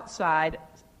the outside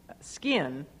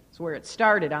skin, it's where it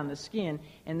started on the skin,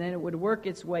 and then it would work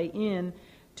its way in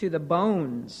to the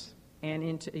bones and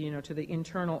into to the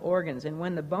internal organs. And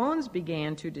when the bones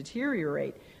began to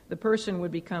deteriorate, the person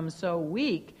would become so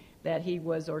weak that he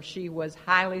was or she was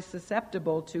highly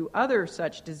susceptible to other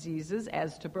such diseases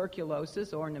as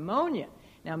tuberculosis or pneumonia.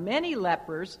 Now, many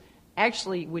lepers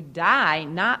actually would die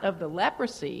not of the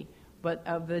leprosy, but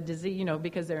of the disease,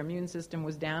 because their immune system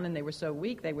was down and they were so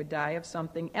weak, they would die of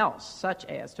something else, such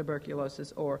as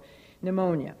tuberculosis or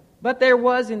pneumonia. But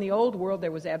in the old world,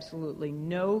 there was absolutely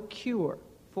no cure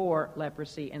for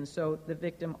leprosy, and so the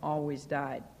victim always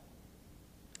died.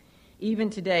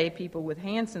 Even today, people with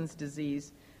Hansen's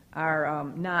disease are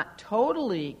not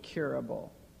totally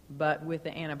curable, but with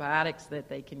the antibiotics that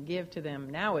they can give to them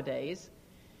nowadays,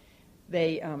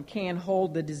 they can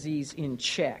hold the disease in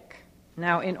check.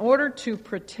 Now, in order to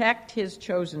protect his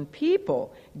chosen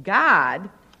people,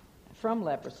 from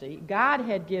leprosy, God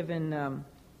had given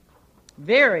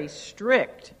very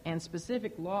strict and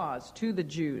specific laws to the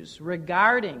Jews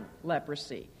regarding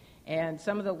leprosy. And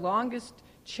some of the longest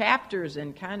chapters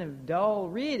and kind of dull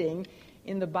reading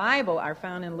in the Bible are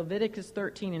found in Leviticus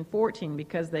 13 and 14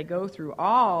 because they go through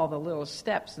all the little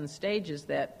steps and stages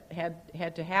that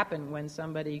had to happen when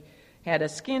somebody had a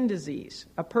skin disease.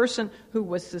 A person who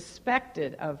was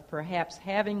suspected of perhaps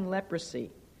having leprosy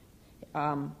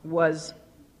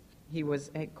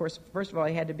of course, first of all,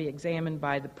 he had to be examined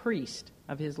by the priest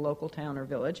of his local town or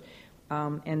village.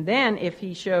 And then if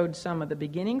he showed some of the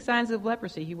beginning signs of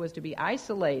leprosy, he was to be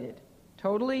isolated,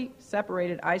 totally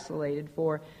separated, isolated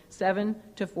for 7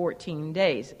 to 14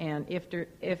 days. And if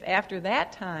after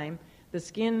that time, the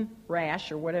skin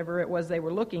rash or whatever it was they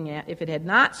were looking at, if it had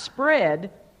not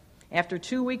spread, after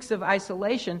 2 weeks of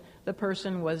isolation, the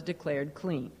person was declared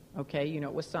clean. Okay,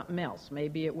 it was something else.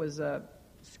 Maybe it was a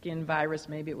skin virus.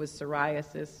 Maybe it was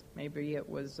psoriasis. Maybe it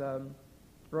was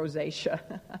rosacea.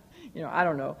 I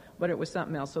don't know. But it was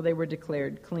something else. So they were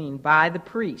declared clean by the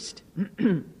priest.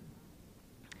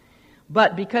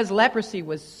 But because leprosy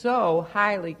was so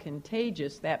highly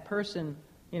contagious, that person,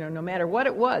 no matter what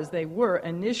it was, they were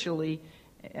initially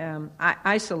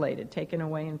isolated, taken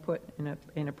away and put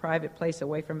in a private place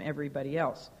away from everybody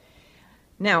else.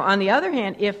 Now, on the other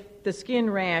hand, if the skin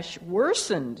rash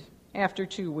worsened after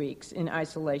 2 weeks in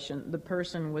isolation, the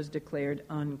person was declared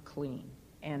unclean.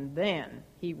 And then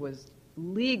he was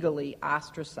legally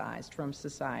ostracized from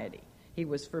society. He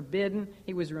was forbidden,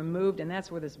 he was removed, and that's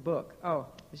where this book,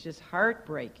 it's just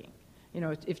heartbreaking.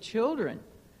 If children,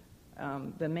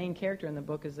 the main character in the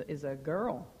book is a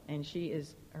girl, and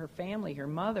her family, her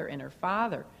mother and her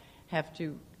father have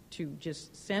to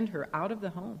just send her out of the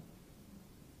home.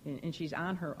 And she's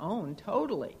on her own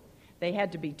totally. They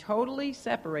had to be totally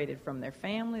separated from their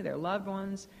family, their loved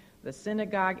ones, the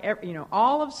synagogue,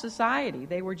 all of society.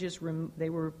 They were they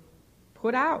were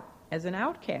put out as an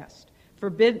outcast.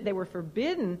 They were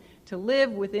forbidden to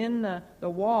live within the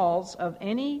walls of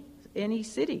any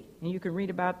city. And you can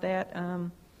read about that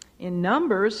in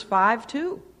Numbers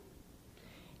 5:2.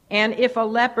 And if a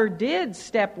leper did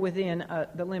step within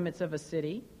the limits of a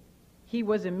city, he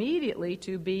was immediately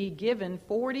to be given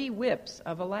 40 whips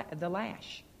of the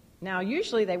lash. Now,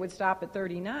 usually they would stop at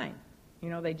 39.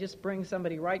 They just bring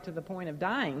somebody right to the point of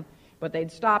dying, but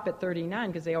they'd stop at 39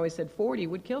 because they always said 40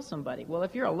 would kill somebody. Well,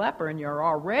 if you're a leper and you're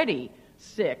already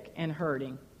sick and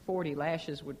hurting, 40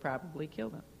 lashes would probably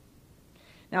kill them.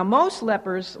 Now, most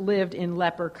lepers lived in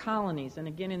leper colonies, and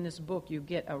again in this book you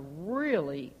get a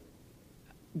really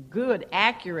good,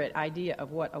 accurate idea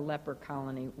of what a leper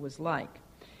colony was like.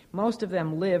 Most of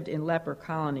them lived in leper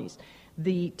colonies.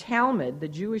 The Talmud, the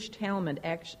Jewish Talmud,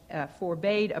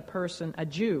 forbade a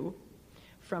Jew,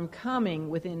 from coming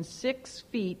within 6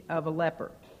 feet of a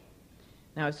leper.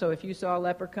 Now, so if you saw a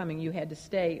leper coming, you had to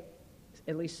stay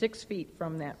at least 6 feet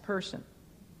from that person.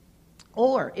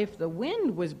 Or if the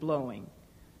wind was blowing,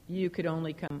 you could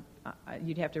only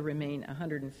you'd have to remain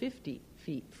 150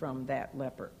 feet from that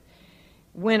leper.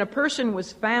 When a person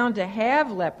was found to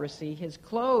have leprosy, his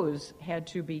clothes had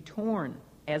to be torn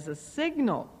as a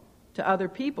signal to other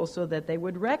people so that they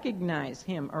would recognize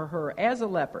him or her as a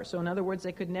leper. So in other words,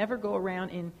 they could never go around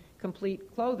in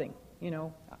complete clothing,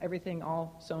 everything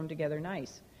all sewn together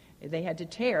nice. They had to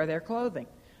tear their clothing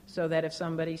so that if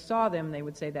somebody saw them, they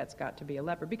would say that's got to be a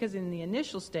leper. Because in the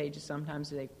initial stages, sometimes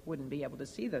they wouldn't be able to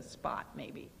see the spot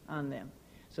maybe on them.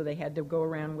 So they had to go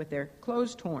around with their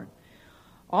clothes torn.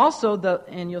 Also,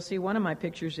 and you'll see one of my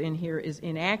pictures in here is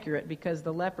inaccurate because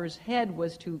the leper's head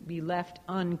was to be left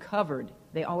uncovered.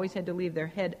 They always had to leave their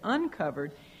head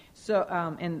uncovered. So,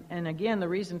 and again, the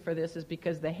reason for this is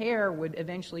because the hair would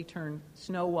eventually turn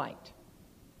snow white.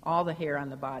 All the hair on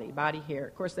the body hair.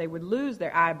 Of course, they would lose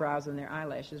their eyebrows and their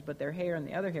eyelashes, but their hair and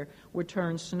the other hair would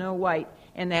turn snow white.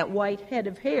 And that white head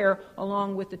of hair,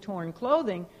 along with the torn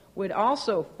clothing, would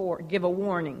also give a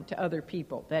warning to other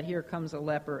people that here comes a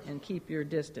leper and keep your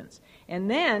distance. And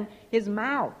then his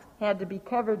mouth had to be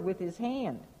covered with his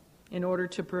hand in order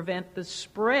to prevent the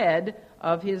spread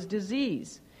of his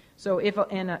disease. So if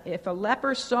a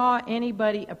leper saw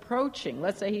anybody approaching,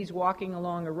 let's say he's walking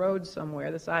along a road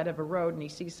somewhere, the side of a road, and he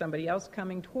sees somebody else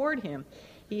coming toward him,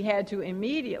 he had to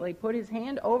immediately put his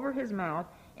hand over his mouth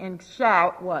and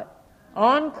shout what?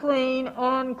 Unclean,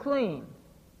 unclean.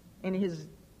 In his,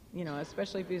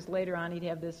 especially if he was later on, he'd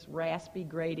have this raspy,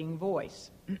 grating voice.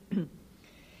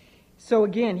 So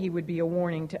again, he would be a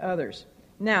warning to others.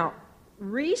 Now,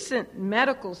 recent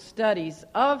medical studies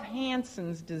of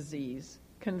Hansen's disease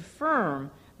confirm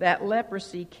that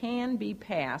leprosy can be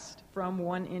passed from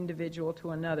one individual to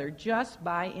another just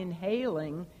by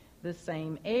inhaling the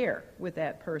same air with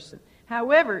that person.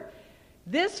 However,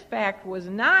 this fact was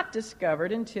not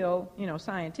discovered until,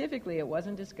 scientifically it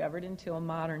wasn't discovered until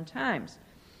modern times.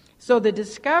 So the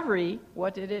discovery,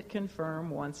 what did it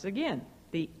confirm once again?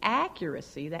 The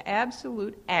accuracy, the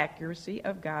absolute accuracy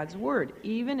of God's Word,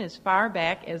 even as far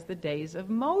back as the days of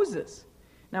Moses.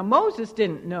 Now, Moses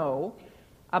didn't know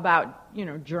about,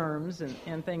 germs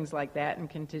and things like that and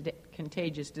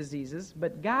contagious diseases,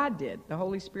 but God did. The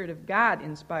Holy Spirit of God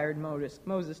inspired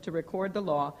Moses to record the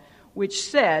law, which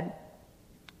said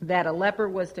that a leper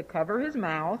was to cover his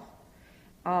mouth.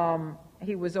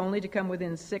 He was only to come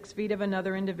within 6 feet of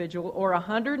another individual, or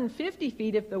 150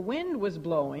 feet if the wind was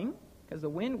blowing, because the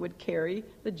wind would carry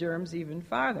the germs even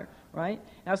farther, right?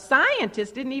 Now,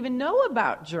 scientists didn't even know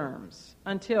about germs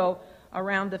until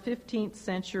around the 15th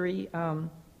century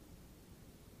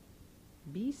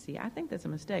BC. I think that's a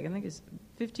mistake. I think it's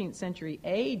 15th century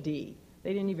AD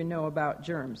They didn't even know about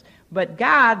germs. But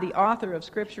God, the author of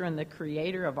Scripture and the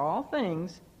creator of all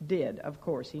things, did. Of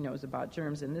course, he knows about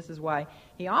germs. And this is why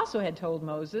he also had told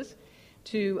Moses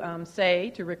to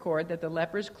record that the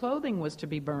leper's clothing was to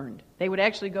be burned. They would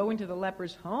actually go into the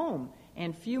leper's home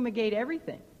and fumigate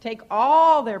everything, take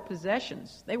all their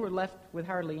possessions. They were left with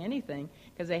hardly anything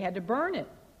because they had to burn it.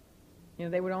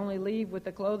 They would only leave with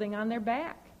the clothing on their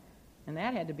back, and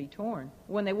that had to be torn.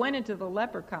 When they went into the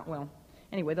leper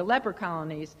the leper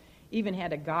colonies even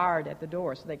had a guard at the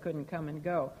door so they couldn't come and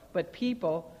go. But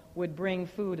people would bring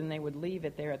food and they would leave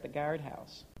it there at the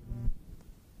guardhouse.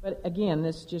 But again,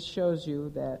 this just shows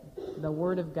you that the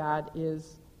Word of God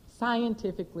is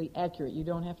scientifically accurate. You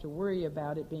don't have to worry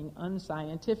about it being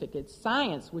unscientific. It's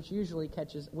science which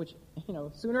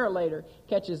sooner or later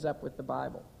catches up with the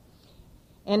Bible.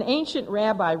 An ancient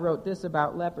rabbi wrote this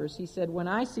about lepers. He said, "When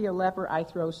I see a leper, I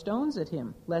throw stones at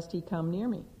him, lest he come near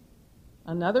me."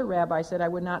 Another rabbi said, "I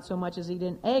would not so much as eat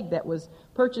an egg that was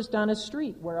purchased on a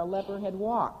street where a leper had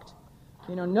walked."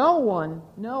 No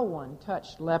one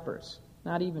touched lepers,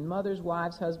 not even mothers,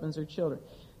 wives, husbands, or children.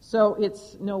 So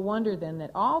it's no wonder then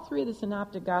that all three of the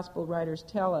synoptic gospel writers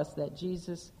tell us that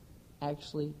Jesus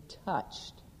actually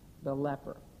touched the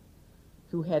leper,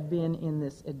 who had been in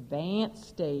this advanced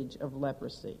stage of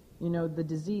leprosy. The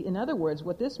disease, in other words,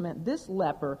 what this meant,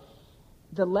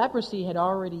 the leprosy had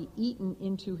already eaten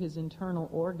into his internal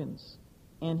organs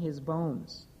and his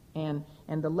bones. And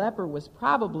the leper was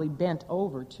probably bent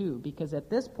over too, because at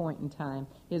this point in time,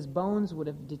 his bones would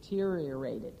have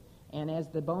deteriorated. And as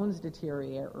the bones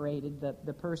deteriorated,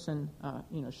 the person,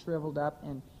 shriveled up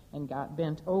and got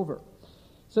bent over.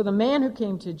 So the man who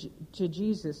came to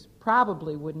Jesus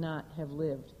probably would not have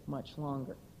lived much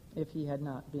longer if he had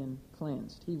not been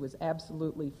cleansed. He was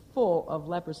absolutely full of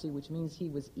leprosy, which means he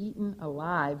was eaten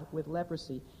alive with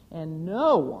leprosy, and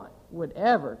no one would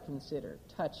ever consider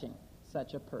touching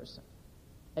such a person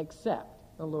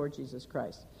except the Lord Jesus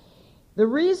Christ. The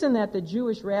reason that the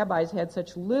Jewish rabbis had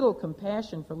such little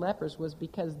compassion for lepers was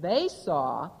because they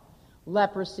saw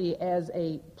leprosy as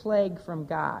a plague from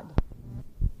God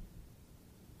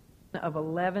of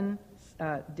 11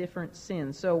 different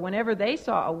sins. So whenever they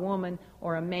saw a woman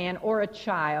or a man or a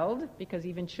child, because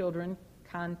even children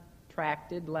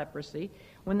contracted leprosy,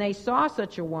 when they saw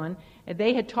such a one,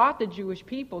 they had taught the Jewish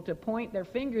people to point their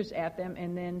fingers at them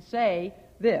and then say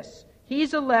this: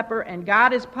 "He's a leper, and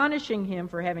God is punishing him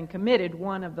for having committed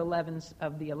one of the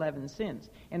 11 sins."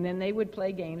 And then they would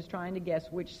play games trying to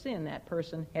guess which sin that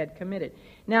person had committed.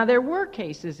 Now, there were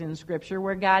cases in Scripture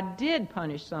where God did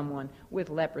punish someone with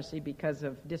leprosy because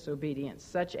of disobedience,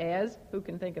 such as, who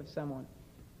can think of someone?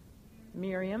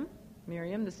 Miriam,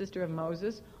 the sister of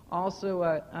Moses. Also,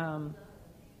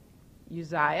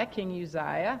 Uzziah, King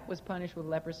Uzziah, was punished with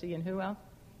leprosy, and who else?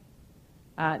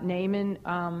 Naaman.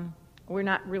 We're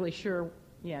not really sure.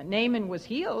 Yeah, Naaman was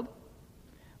healed,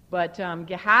 but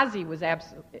Gehazi was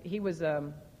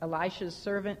Elisha's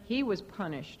servant. He was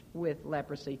punished with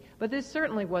leprosy. But this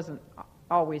certainly wasn't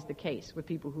always the case with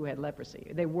people who had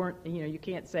leprosy. They weren't, you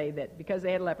can't say that because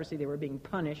they had leprosy they were being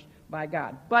punished by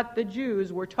God. But the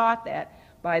Jews were taught that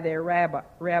by their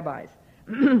rabbis.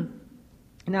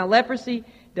 Now, leprosy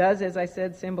does, as I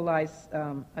said, symbolize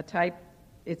a type.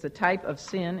 It's a type of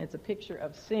sin. It's a picture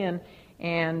of sin.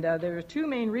 And there are two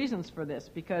main reasons for this,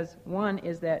 because one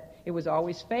is that it was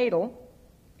always fatal,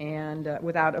 and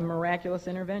without a miraculous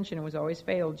intervention, it was always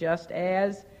fatal, just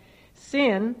as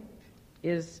sin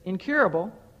is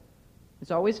incurable.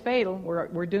 It's always fatal.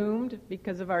 We're doomed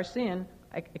because of our sin,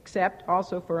 except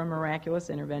also for a miraculous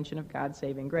intervention of God's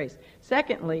saving grace.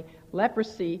 Secondly,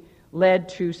 leprosy led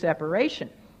to separation,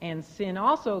 and sin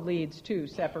also leads to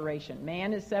separation.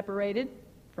 Man is separated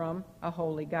from a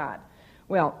holy God.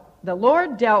 Well, the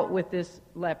Lord dealt with this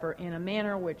leper in a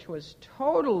manner which was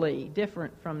totally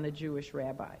different from the Jewish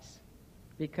rabbis,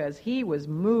 because he was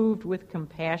moved with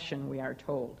compassion, we are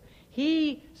told.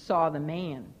 He saw the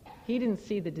man. He didn't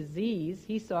see the disease.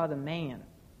 He saw the man,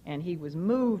 and he was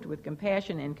moved with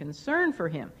compassion and concern for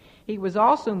him. He was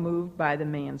also moved by the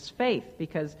man's faith,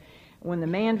 because when the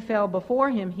man fell before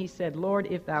him, he said, "Lord,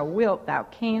 if thou wilt, thou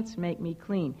canst make me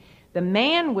clean." The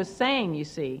man was saying, you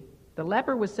see, the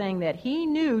leper was saying that he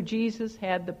knew Jesus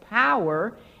had the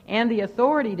power and the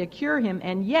authority to cure him,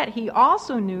 and yet he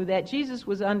also knew that Jesus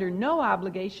was under no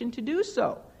obligation to do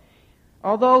so.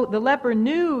 Although the leper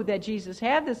knew that Jesus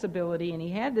had this ability and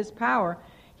he had this power,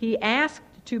 he asked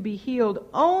to be healed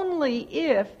only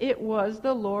if it was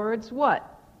the Lord's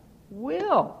what?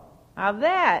 Will. Now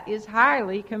that is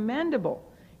highly commendable.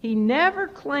 He never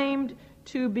claimed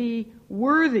to be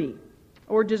worthy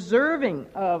or deserving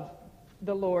of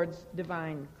the Lord's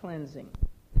divine cleansing.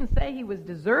 didn't say he was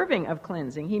deserving of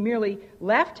cleansing. He merely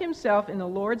left himself in the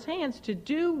Lord's hands to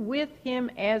do with him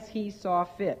as he saw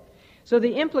fit. So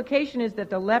the implication is that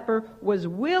the leper was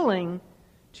willing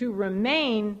to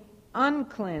remain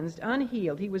uncleansed,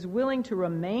 unhealed. He was willing to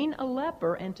remain a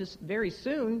leper and to very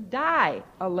soon die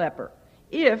a leper,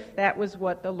 if that was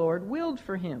what the Lord willed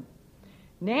for him.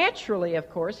 Naturally, of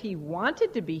course, he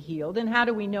wanted to be healed. And how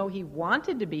do we know he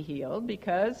wanted to be healed?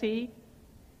 Because he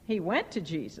went to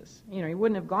Jesus. He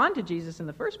wouldn't have gone to Jesus in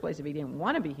the first place if he didn't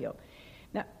want to be healed.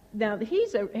 Now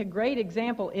he's a great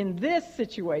example in this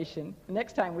situation.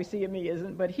 Next time we see him, he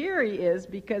isn't. But here he is,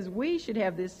 because we should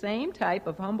have this same type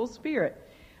of humble spirit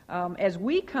as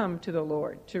we come to the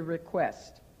Lord to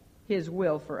request his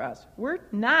will for us. We're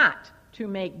not to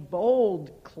make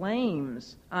bold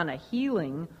claims on a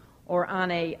healing or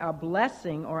on a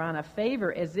blessing or on a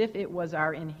favor as if it was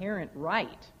our inherent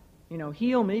right.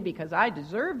 Heal me because I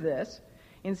deserve this.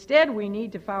 Instead, we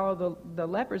need to follow the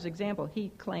leper's example. He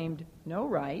claimed no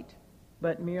right,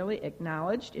 but merely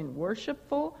acknowledged in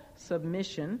worshipful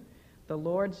submission the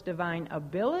Lord's divine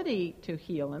ability to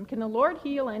heal him. Can the Lord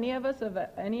heal any of us of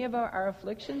any of our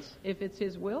afflictions if it's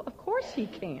his will? Of course he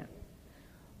can.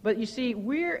 But you see,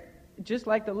 we're just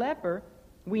like the leper.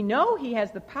 We know he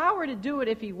has the power to do it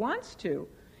if he wants to.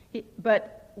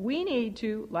 But we need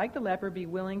to, like the leper, be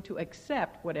willing to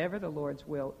accept whatever the Lord's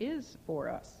will is for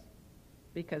us.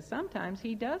 Because sometimes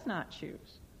he does not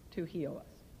choose to heal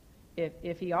us.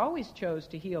 If he always chose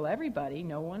to heal everybody,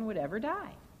 no one would ever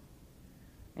die.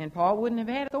 And Paul wouldn't have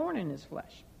had a thorn in his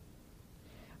flesh.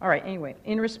 All right, anyway,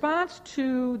 in response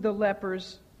to the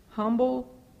leper's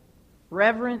humble,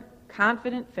 reverent,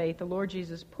 confident faith, the Lord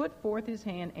Jesus put forth his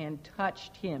hand and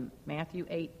touched him. Matthew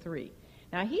 8:3.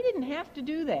 Now, he didn't have to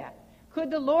do that. Could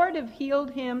the Lord have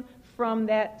healed him from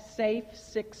that safe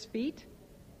 6 feet?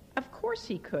 Of course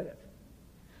he could have.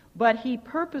 But he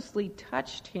purposely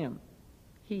touched him.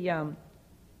 He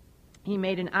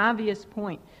made an obvious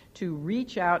point to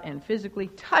reach out and physically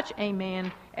touch a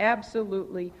man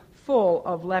absolutely full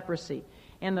of leprosy.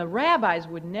 And the rabbis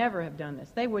would never have done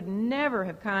this. They would never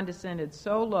have condescended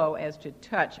so low as to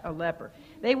touch a leper.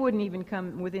 They wouldn't even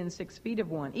come within 6 feet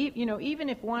of one. Even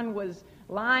if one was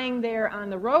lying there on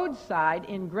the roadside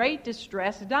in great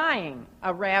distress, dying,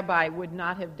 a rabbi would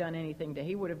not have done anything to him.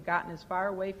 He would have gotten as far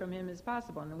away from him as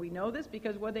possible. And we know this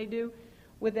because what they do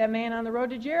with that man on the road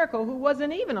to Jericho who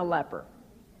wasn't even a leper.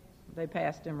 They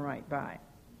passed him right by.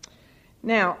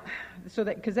 Now,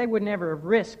 because they would never have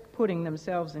risked putting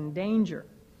themselves in danger.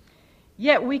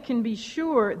 Yet we can be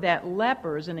sure that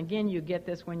lepers, and again you get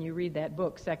this when you read that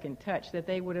book, Second Touch, that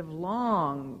they would have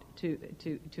longed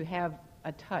to have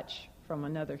a touch from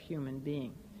another human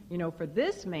being. For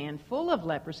this man full of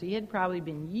leprosy, it had probably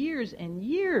been years and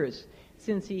years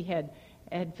since he had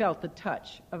felt the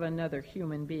touch of another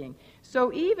human being.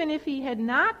 So even if he had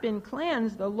not been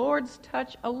cleansed, the Lord's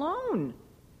touch alone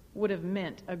would have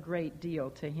meant a great deal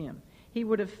to him. He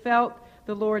would have felt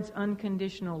the Lord's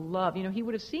unconditional love. He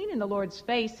would have seen in the Lord's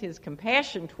face his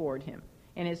compassion toward him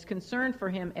and his concern for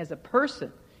him as a person.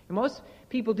 And most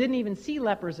people didn't even see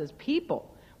lepers as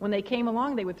people. When they came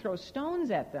along, they would throw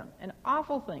stones at them and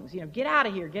awful things. Get out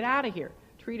of here, get out of here.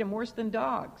 Treat them worse than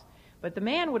dogs. But the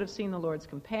man would have seen the Lord's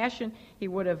compassion. He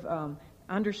would have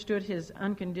understood his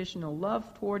unconditional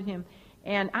love toward him.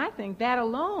 And I think that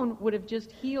alone would have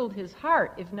just healed his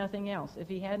heart, if nothing else. If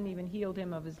he hadn't even healed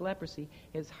him of his leprosy,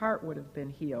 his heart would have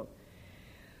been healed.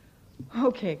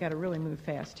 Okay, got to really move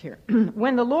fast here.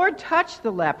 When the Lord touched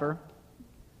the leper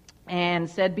and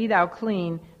said, "Be thou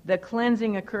clean," the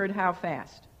cleansing occurred how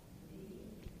fast?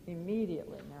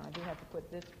 Immediately. Now, I do have to put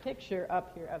this picture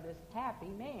up here of this happy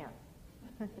man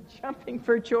jumping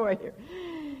for joy here.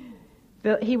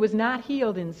 He was not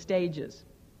healed in stages.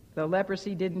 The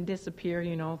leprosy didn't disappear,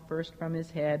 first from his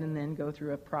head and then go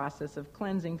through a process of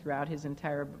cleansing throughout his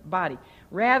entire body.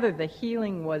 Rather, the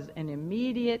healing was an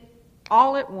immediate,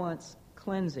 all-at-once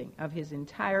cleansing of his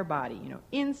entire body,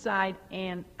 inside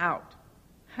and out.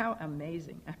 How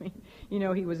amazing.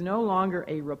 He was no longer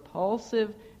a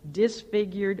repulsive,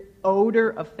 disfigured,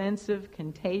 odor-offensive,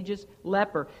 contagious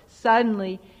leper.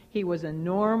 Suddenly, he was a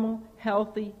normal,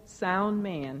 healthy, sound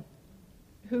man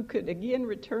who could again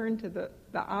return to the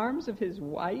arms of his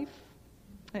wife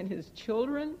and his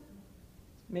children,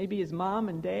 maybe his mom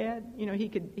and dad.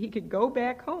 He could go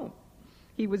back home.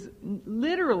 He was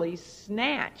literally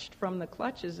snatched from the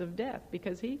clutches of death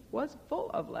because he was full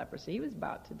of leprosy. He was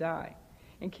about to die.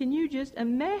 And can you just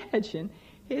imagine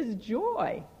his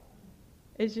joy?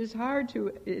 It's hard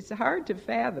to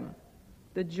fathom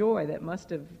the joy that must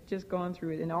have just gone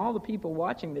through it. And all the people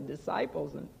watching, the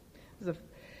disciples, and it was the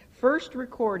first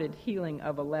recorded healing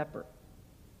of a leper.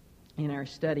 in our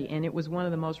study. And it was one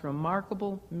of the most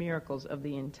remarkable miracles of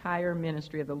the entire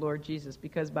ministry of the Lord Jesus,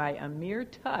 because by a mere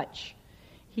touch,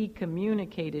 he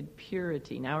communicated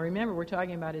purity. Now remember, we're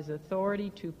talking about his authority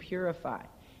to purify.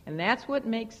 And that's what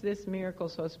makes this miracle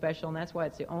so special, and that's why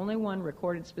it's the only one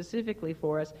recorded specifically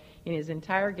for us in his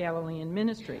entire Galilean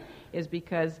ministry, is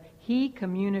because he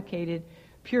communicated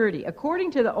purity.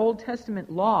 According to the Old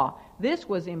Testament law, this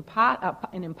was an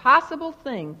impossible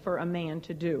thing for a man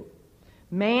to do.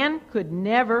 Man could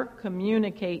never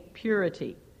communicate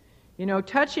purity. You know,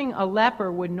 touching a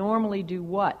leper would normally do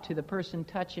what to the person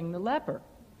touching the leper?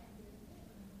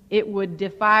 It would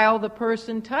defile the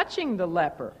person touching the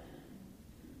leper.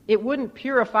 It wouldn't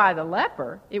purify the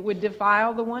leper. It would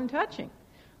defile the one touching.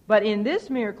 But in this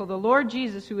miracle, the Lord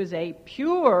Jesus, who is a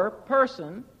pure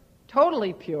person,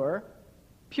 totally pure,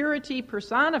 purity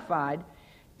personified,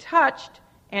 touched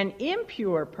an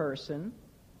impure person,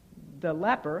 the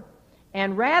leper,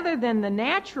 and rather than the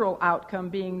natural outcome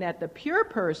being that the pure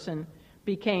person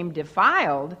became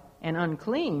defiled and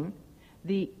unclean,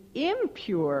 the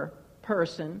impure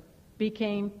person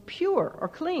became pure or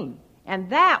clean. And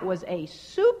that was a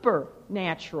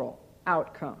supernatural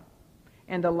outcome.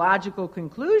 And the logical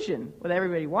conclusion, with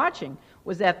everybody watching,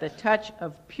 was that the touch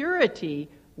of purity,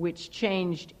 which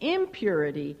changed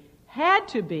impurity, had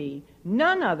to be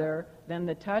none other than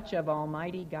the touch of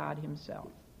Almighty God himself.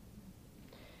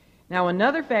 Now,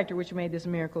 another factor which made this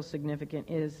miracle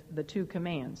significant is the two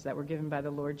commands that were given by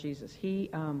the Lord Jesus. He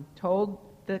told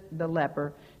the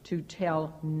leper to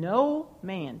tell no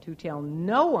man, to tell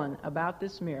no one about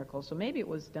this miracle. So maybe it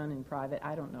was done in private,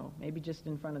 I don't know. Maybe just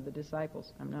in front of the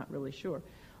disciples, I'm not really sure.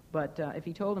 But if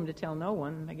he told them to tell no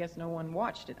one, I guess no one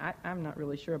watched it. I'm not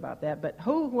really sure about that. But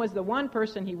who was the one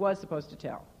person he was supposed to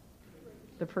tell?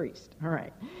 The priest, all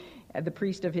right. The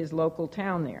priest of his local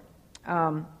town there.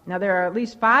 Now there are at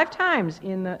least 5 times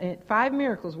in 5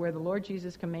 miracles where the Lord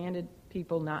Jesus commanded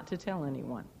people not to tell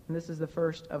anyone. And this is the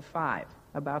first of 5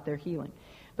 about their healing.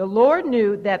 The Lord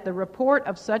knew that the report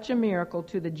of such a miracle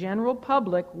to the general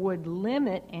public would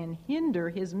limit and hinder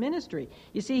his ministry.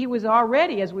 You see, he was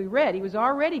already, as we read, he was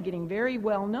already getting very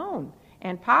well known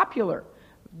and popular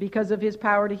because of his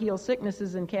power to heal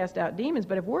sicknesses and cast out demons.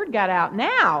 But if word got out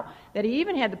now that he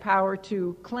even had the power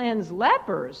to cleanse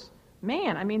lepers,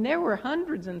 man, I mean, there were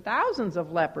hundreds and thousands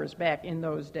of lepers back in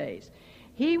those days.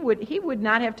 He would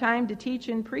not have time to teach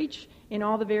and preach in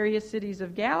all the various cities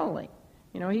of Galilee.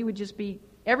 You know, he would just be,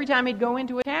 every time he'd go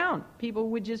into a town,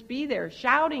 people would just be there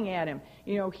shouting at him,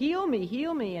 you know, heal me,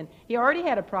 heal me. And he already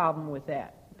had a problem with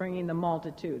that, bringing the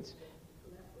multitudes.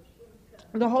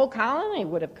 The whole colony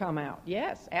would have come out.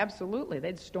 Yes, absolutely.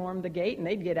 They'd storm the gate and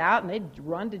they'd get out and they'd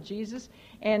run to Jesus.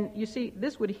 And you see,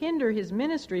 this would hinder his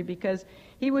ministry because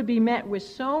he would be met with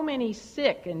so many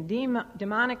sick and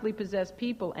demonically possessed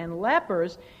people and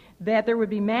lepers that there would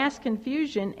be mass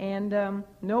confusion and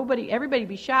everybody would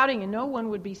be shouting and no one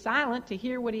would be silent to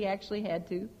hear what he actually had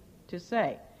to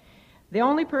say. The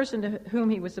only person to whom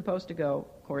he was supposed to go,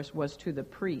 of course, was to the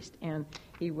priest. And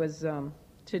he was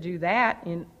to do that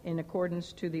in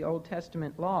accordance to the Old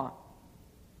Testament law.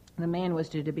 The man was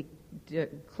to be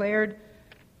declared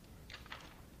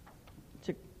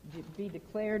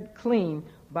clean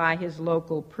by his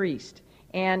local priest.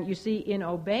 And you see, in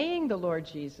obeying the Lord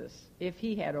Jesus, if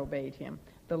he had obeyed him,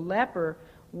 the leper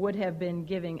would have been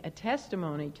giving a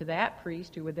testimony to that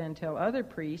priest who would then tell other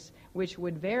priests, which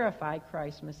would verify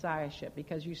Christ's messiahship.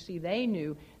 Because you see, they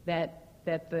knew that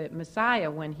the Messiah,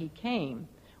 when he came,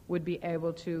 would be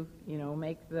able to, you know,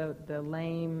 make the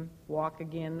lame walk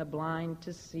again, the blind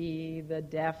to see, the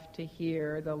deaf to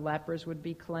hear, the lepers would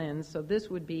be cleansed. So this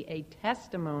would be a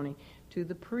testimony to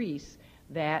the priests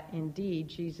that indeed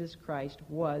Jesus Christ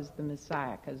was the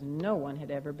Messiah, because no one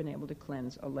had ever been able to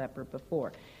cleanse a leper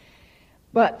before.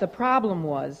 But the problem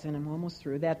was, and I'm almost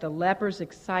through, that the leper's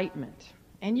excitement,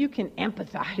 and you can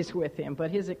empathize with him, but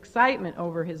his excitement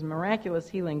over his miraculous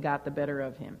healing got the better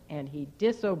of him, and he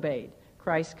disobeyed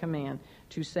Christ's command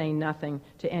to say nothing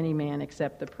to any man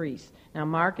except the priest. Now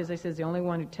Mark, as I said, is the only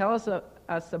one who tells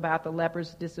us about the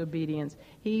leper's disobedience.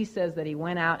 He says that he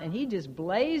went out and he just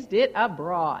blazed it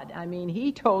abroad. I mean,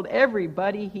 he told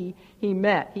everybody he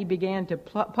met. He began to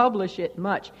publish it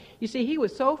much. You see, he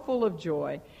was so full of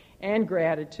joy and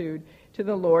gratitude to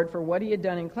the Lord for what he had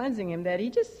done in cleansing him that he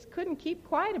just couldn't keep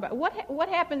quiet about it. What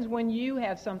happens when you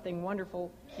have something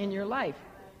wonderful in your life?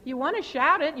 You want to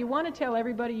shout it. You want to tell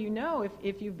everybody you know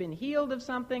if you've been healed of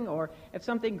something, or if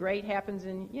something great happens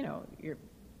and, you know, your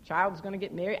child's going to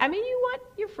get married. I mean, you want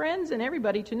your friends and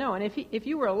everybody to know. And if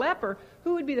you were a leper,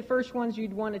 who would be the first ones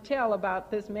you'd want to tell about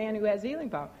this man who has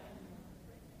healing power?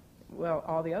 Well,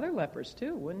 all the other lepers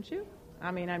too, wouldn't you?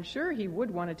 I mean, I'm sure he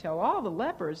would want to tell all the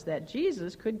lepers that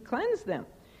Jesus could cleanse them.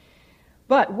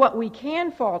 But what we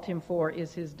can fault him for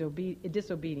is his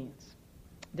disobedience,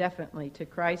 definitely, to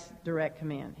Christ's direct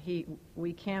command.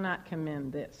 We cannot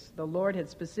commend this. The Lord had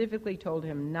specifically told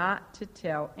him not to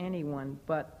tell anyone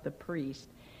but the priest.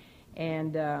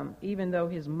 And even though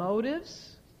his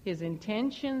motives, his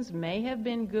intentions may have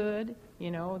been good,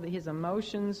 his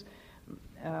emotions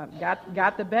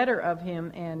got the better of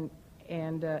him, and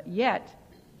yet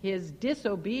his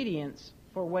disobedience,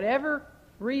 for whatever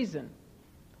reason,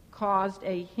 caused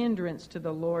a hindrance to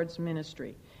the Lord's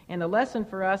ministry. And the lesson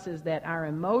for us is that our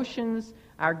emotions,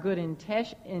 our good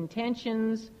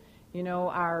intentions,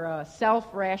 our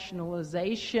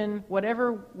self-rationalization,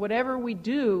 whatever we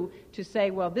do to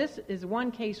say, well, this is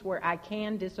one case where I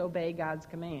can disobey God's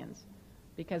commands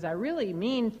because I really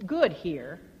mean good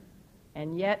here,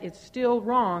 and yet it's still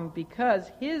wrong because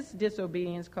his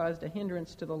disobedience caused a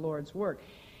hindrance to the Lord's work.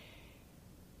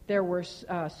 There were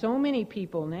so many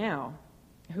people now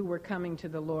who were coming to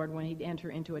the Lord when he'd enter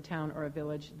into a town or a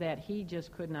village that he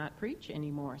just could not preach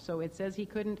anymore. So it says he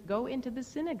couldn't go into the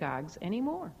synagogues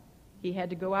anymore. He had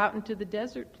to go out into the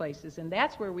desert places, and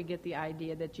that's where we get the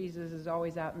idea that Jesus is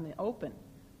always out in the open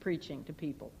preaching to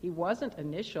people. He wasn't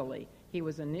initially.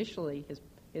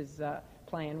 His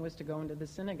plan was to go into the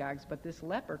synagogues, but this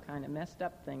leper kind of messed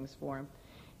up things for him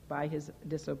by his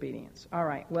disobedience. All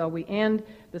right, well, we end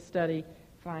the study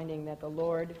finding that the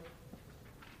Lord,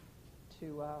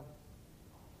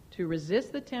 to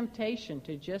resist the temptation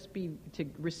to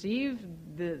receive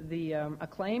the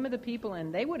acclaim of the people,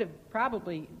 and they would have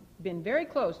probably been very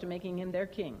close to making him their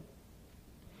king,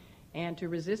 and to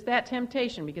resist that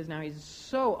temptation because now he's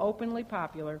so openly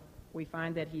popular, we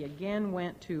find that he again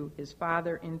went to his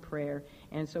Father in prayer.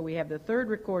 And so we have the third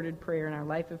recorded prayer in our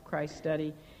Life of Christ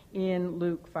study in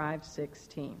Luke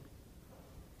 5:16.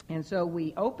 And so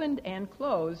we opened and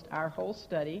closed our whole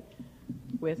study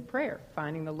with prayer,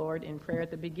 finding the Lord in prayer at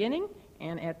the beginning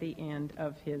and at the end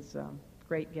of his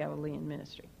great Galilean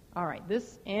ministry. All right,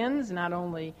 this ends not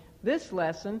only this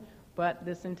lesson, but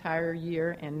this entire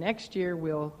year. And next year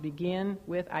we'll begin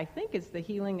with, I think it's the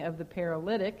healing of the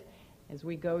paralytic, as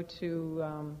we go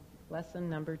to lesson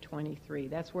number 23.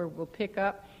 That's where we'll pick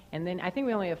up. And then I think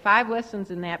we only have 5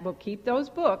 lessons in that book. Keep those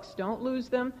books. Don't lose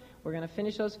them. We're going to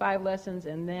finish those 5 lessons,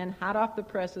 and then hot off the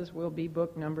presses will be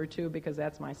book number 2, because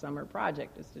that's my summer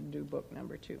project, is to do book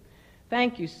number 2.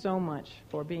 Thank you so much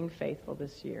for being faithful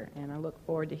this year, and I look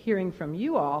forward to hearing from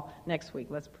you all next week.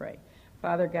 Let's pray.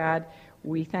 Father God,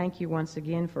 we thank you once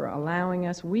again for allowing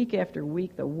us week after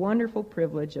week the wonderful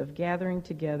privilege of gathering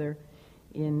together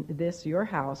in this, your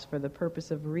house, for the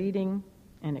purpose of reading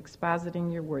and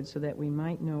expositing your word so that we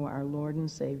might know our Lord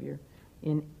and Savior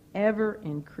in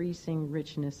ever-increasing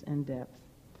richness and depth.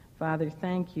 Father,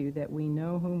 thank you that we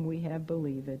know whom we have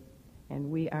believed,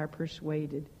 and we are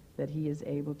persuaded that he is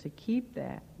able to keep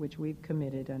that which we've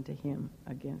committed unto him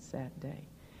against that day.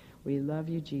 We love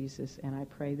you, Jesus, and I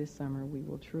pray this summer we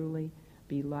will truly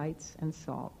be lights and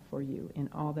salt for you in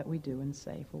all that we do and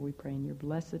say, for we pray in your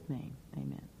blessed name.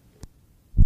 Amen.